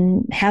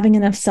and having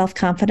enough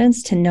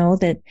self-confidence to know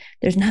that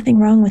there's nothing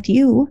wrong with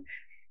you.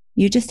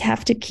 You just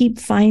have to keep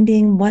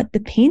finding what the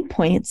pain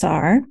points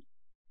are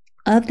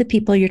of the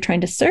people you're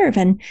trying to serve.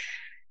 And,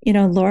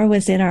 Laura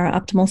was in our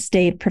Optimal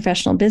State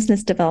professional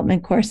business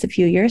development course a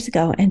few years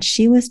ago, and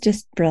she was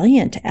just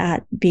brilliant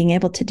at being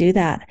able to do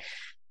that.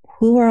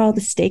 Who are all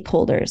the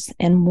stakeholders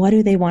and what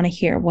do they want to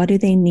hear? What do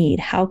they need?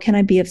 How can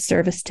I be of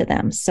service to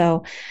them?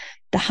 So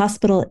the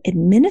hospital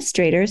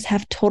administrators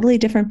have totally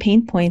different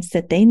pain points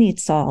that they need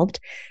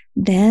solved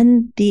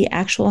than the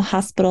actual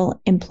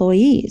hospital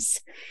employees.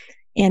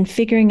 And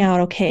figuring out,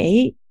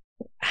 okay,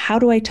 how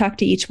do I talk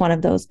to each one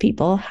of those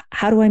people?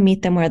 How do I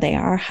meet them where they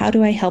are? How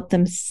do I help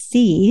them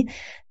see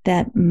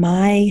that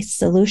my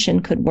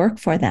solution could work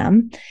for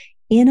them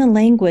in a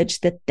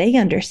language that they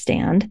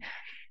understand?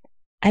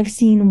 I've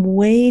seen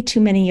way too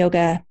many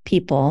yoga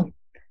people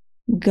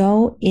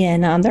go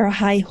in on their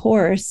high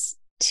horse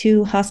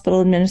to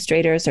hospital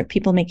administrators or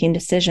people making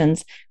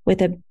decisions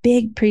with a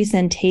big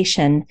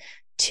presentation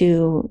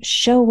to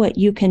show what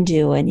you can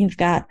do. And you've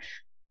got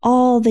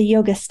all the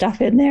yoga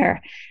stuff in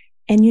there,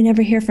 and you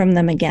never hear from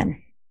them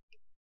again.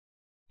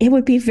 It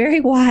would be very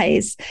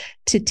wise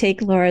to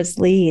take Laura's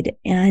lead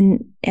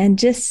and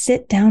just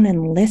sit down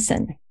and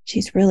listen.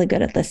 She's really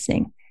good at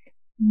listening.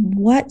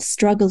 What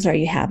struggles are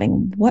you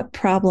having? What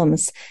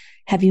problems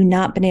have you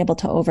not been able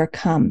to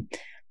overcome?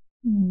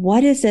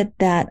 What is it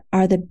that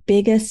are the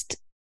biggest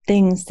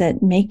things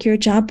that make your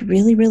job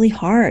really, really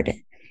hard?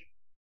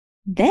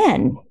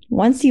 Then,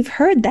 once you've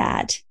heard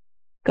that,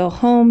 go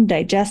home,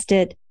 digest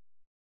it,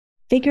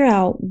 figure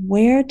out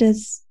where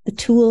does the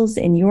tools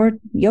in your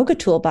yoga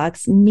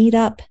toolbox meet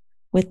up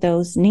with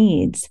those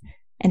needs,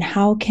 and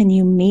how can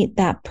you meet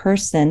that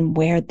person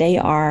where they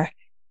are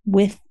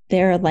with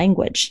their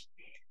language.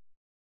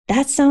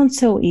 That sounds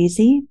so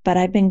easy, but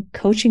I've been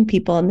coaching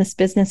people in this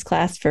business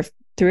class for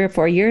 3 or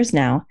 4 years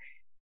now.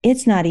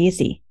 It's not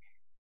easy.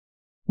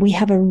 We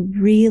have a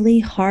really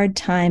hard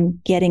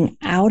time getting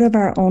out of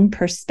our own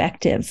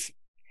perspective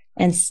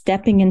and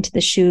stepping into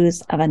the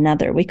shoes of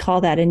another. We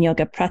call that in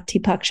yoga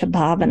pratipaksha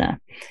bhavana.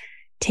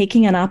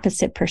 Taking an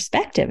opposite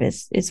perspective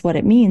is what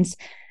it means.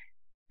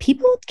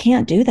 People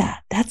can't do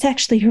that. That's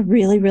actually a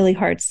really, really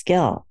hard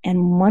skill.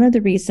 And one of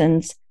the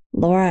reasons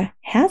Laura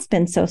has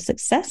been so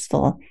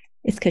successful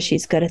is because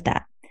she's good at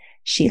that.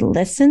 She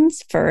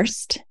listens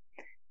first,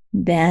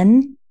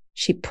 then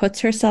she puts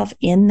herself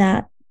in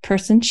that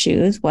person's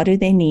shoes. What do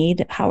they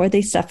need? How are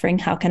they suffering?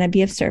 How can I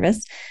be of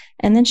service?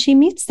 And then she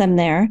meets them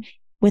there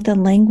with a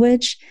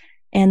language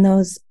and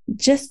those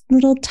just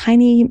little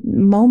tiny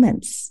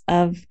moments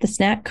of the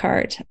snack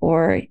cart,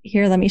 or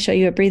here, let me show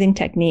you a breathing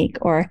technique,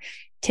 or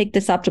take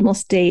this optimal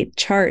state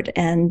chart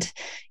and,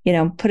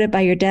 put it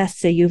by your desk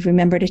so you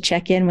remember to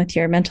check in with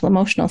your mental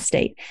emotional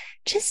state.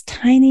 Just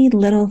tiny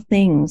little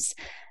things.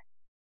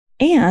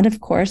 And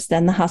of course,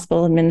 then the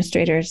hospital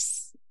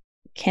administrators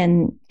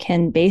can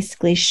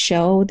basically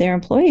show their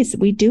employees,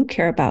 we do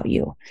care about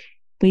you.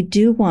 We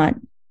do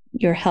want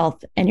your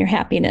health and your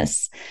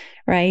happiness,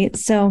 right?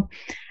 So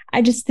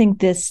I just think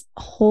this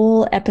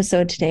whole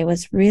episode today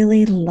was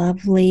really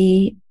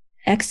lovely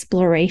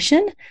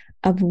exploration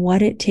of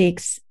what it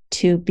takes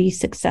to be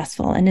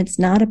successful. And it's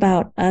not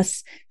about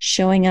us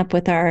showing up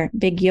with our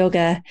big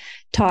yoga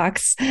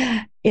talks.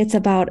 It's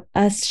about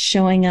us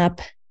showing up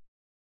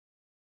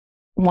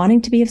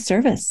wanting to be of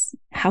service.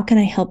 How can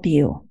I help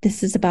you?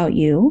 This is about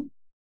you.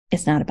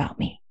 It's not about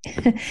me.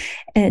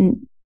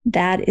 And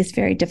that is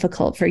very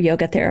difficult for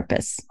yoga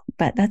therapists,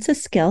 but that's a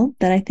skill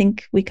that I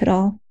think we could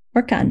all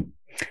work on.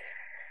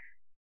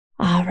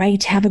 All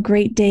right. Have a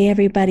great day,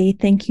 everybody.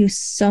 Thank you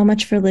so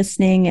much for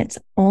listening. It's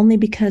only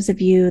because of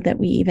you that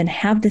we even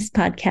have this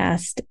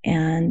podcast,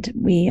 and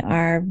we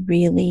are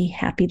really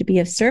happy to be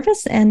of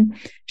service. And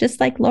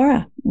just like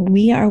Laura,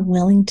 we are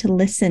willing to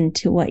listen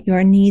to what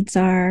your needs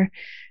are,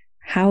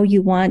 how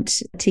you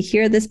want to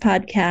hear this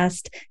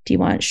podcast. Do you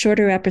want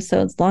shorter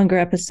episodes, longer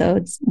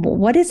episodes?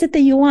 What is it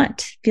that you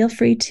want? Feel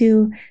free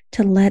to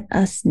let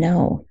us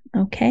know.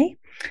 Okay.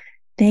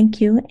 Thank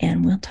you.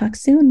 And we'll talk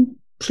soon.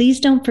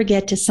 Please don't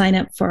forget to sign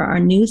up for our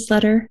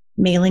newsletter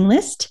mailing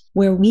list,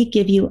 where we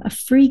give you a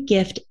free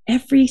gift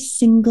every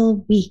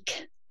single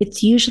week.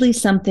 It's usually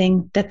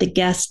something that the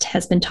guest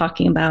has been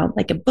talking about,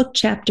 like a book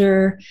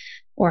chapter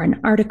or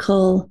an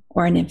article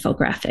or an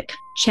infographic.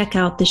 Check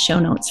out the show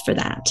notes for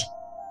that.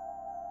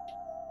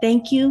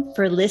 Thank you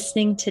for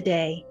listening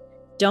today.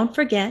 Don't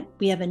forget,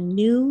 we have a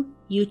new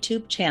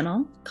YouTube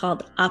channel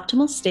called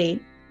Optimal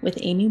State with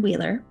Amy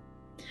Wheeler.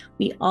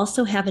 We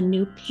also have a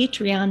new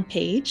Patreon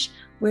page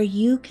where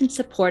you can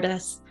support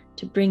us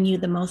to bring you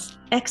the most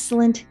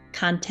excellent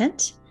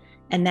content,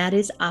 and that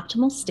is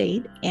Optimal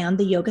State and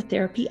the Yoga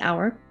Therapy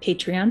Hour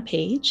Patreon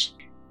page.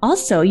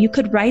 Also, you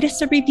could write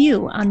us a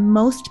review on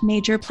most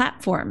major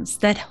platforms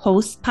that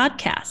host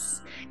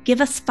podcasts. Give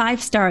us 5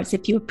 stars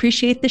if you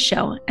appreciate the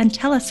show, and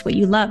tell us what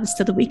you love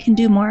so that we can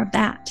do more of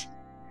that.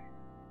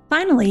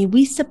 Finally,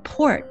 we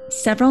support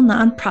several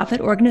nonprofit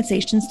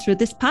organizations through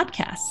this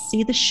podcast.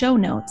 See the show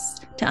notes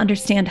to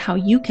understand how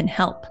you can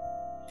help.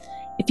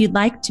 If you'd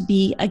like to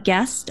be a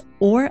guest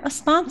or a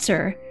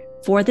sponsor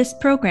for this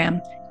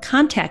program,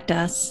 contact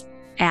us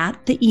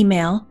at the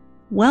email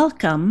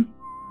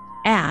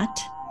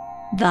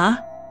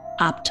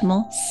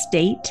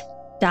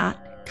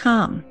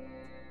welcome@theoptimalstate.com.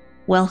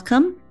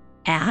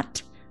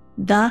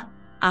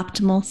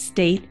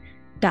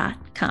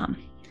 welcome@theoptimalstate.com.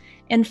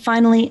 And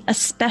finally, a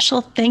special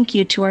thank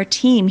you to our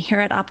team here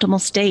at Optimal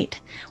State.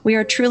 We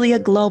are truly a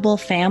global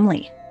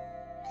family.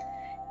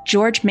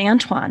 George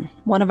Mantuan,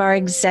 one of our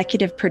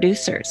executive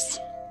producers.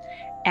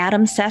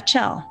 Adam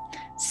Satchel,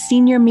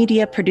 senior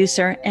media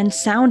producer and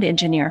sound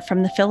engineer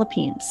from the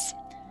Philippines.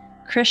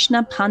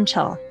 Krishna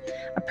Panchal,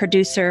 a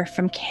producer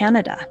from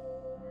Canada.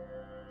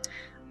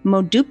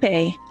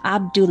 Modupe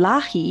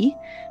Abdullahi,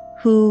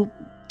 who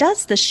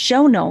does the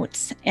show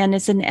notes and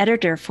is an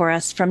editor for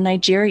us from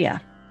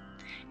Nigeria.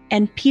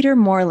 And Peter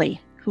Morley,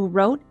 who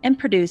wrote and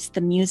produced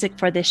the music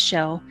for this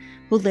show,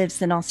 who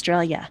lives in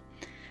Australia.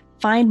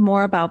 Find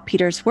more about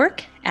Peter's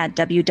work at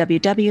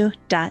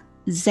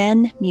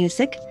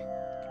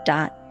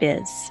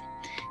www.zenmusic.biz.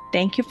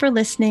 Thank you for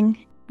listening.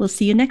 We'll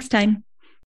see you next time.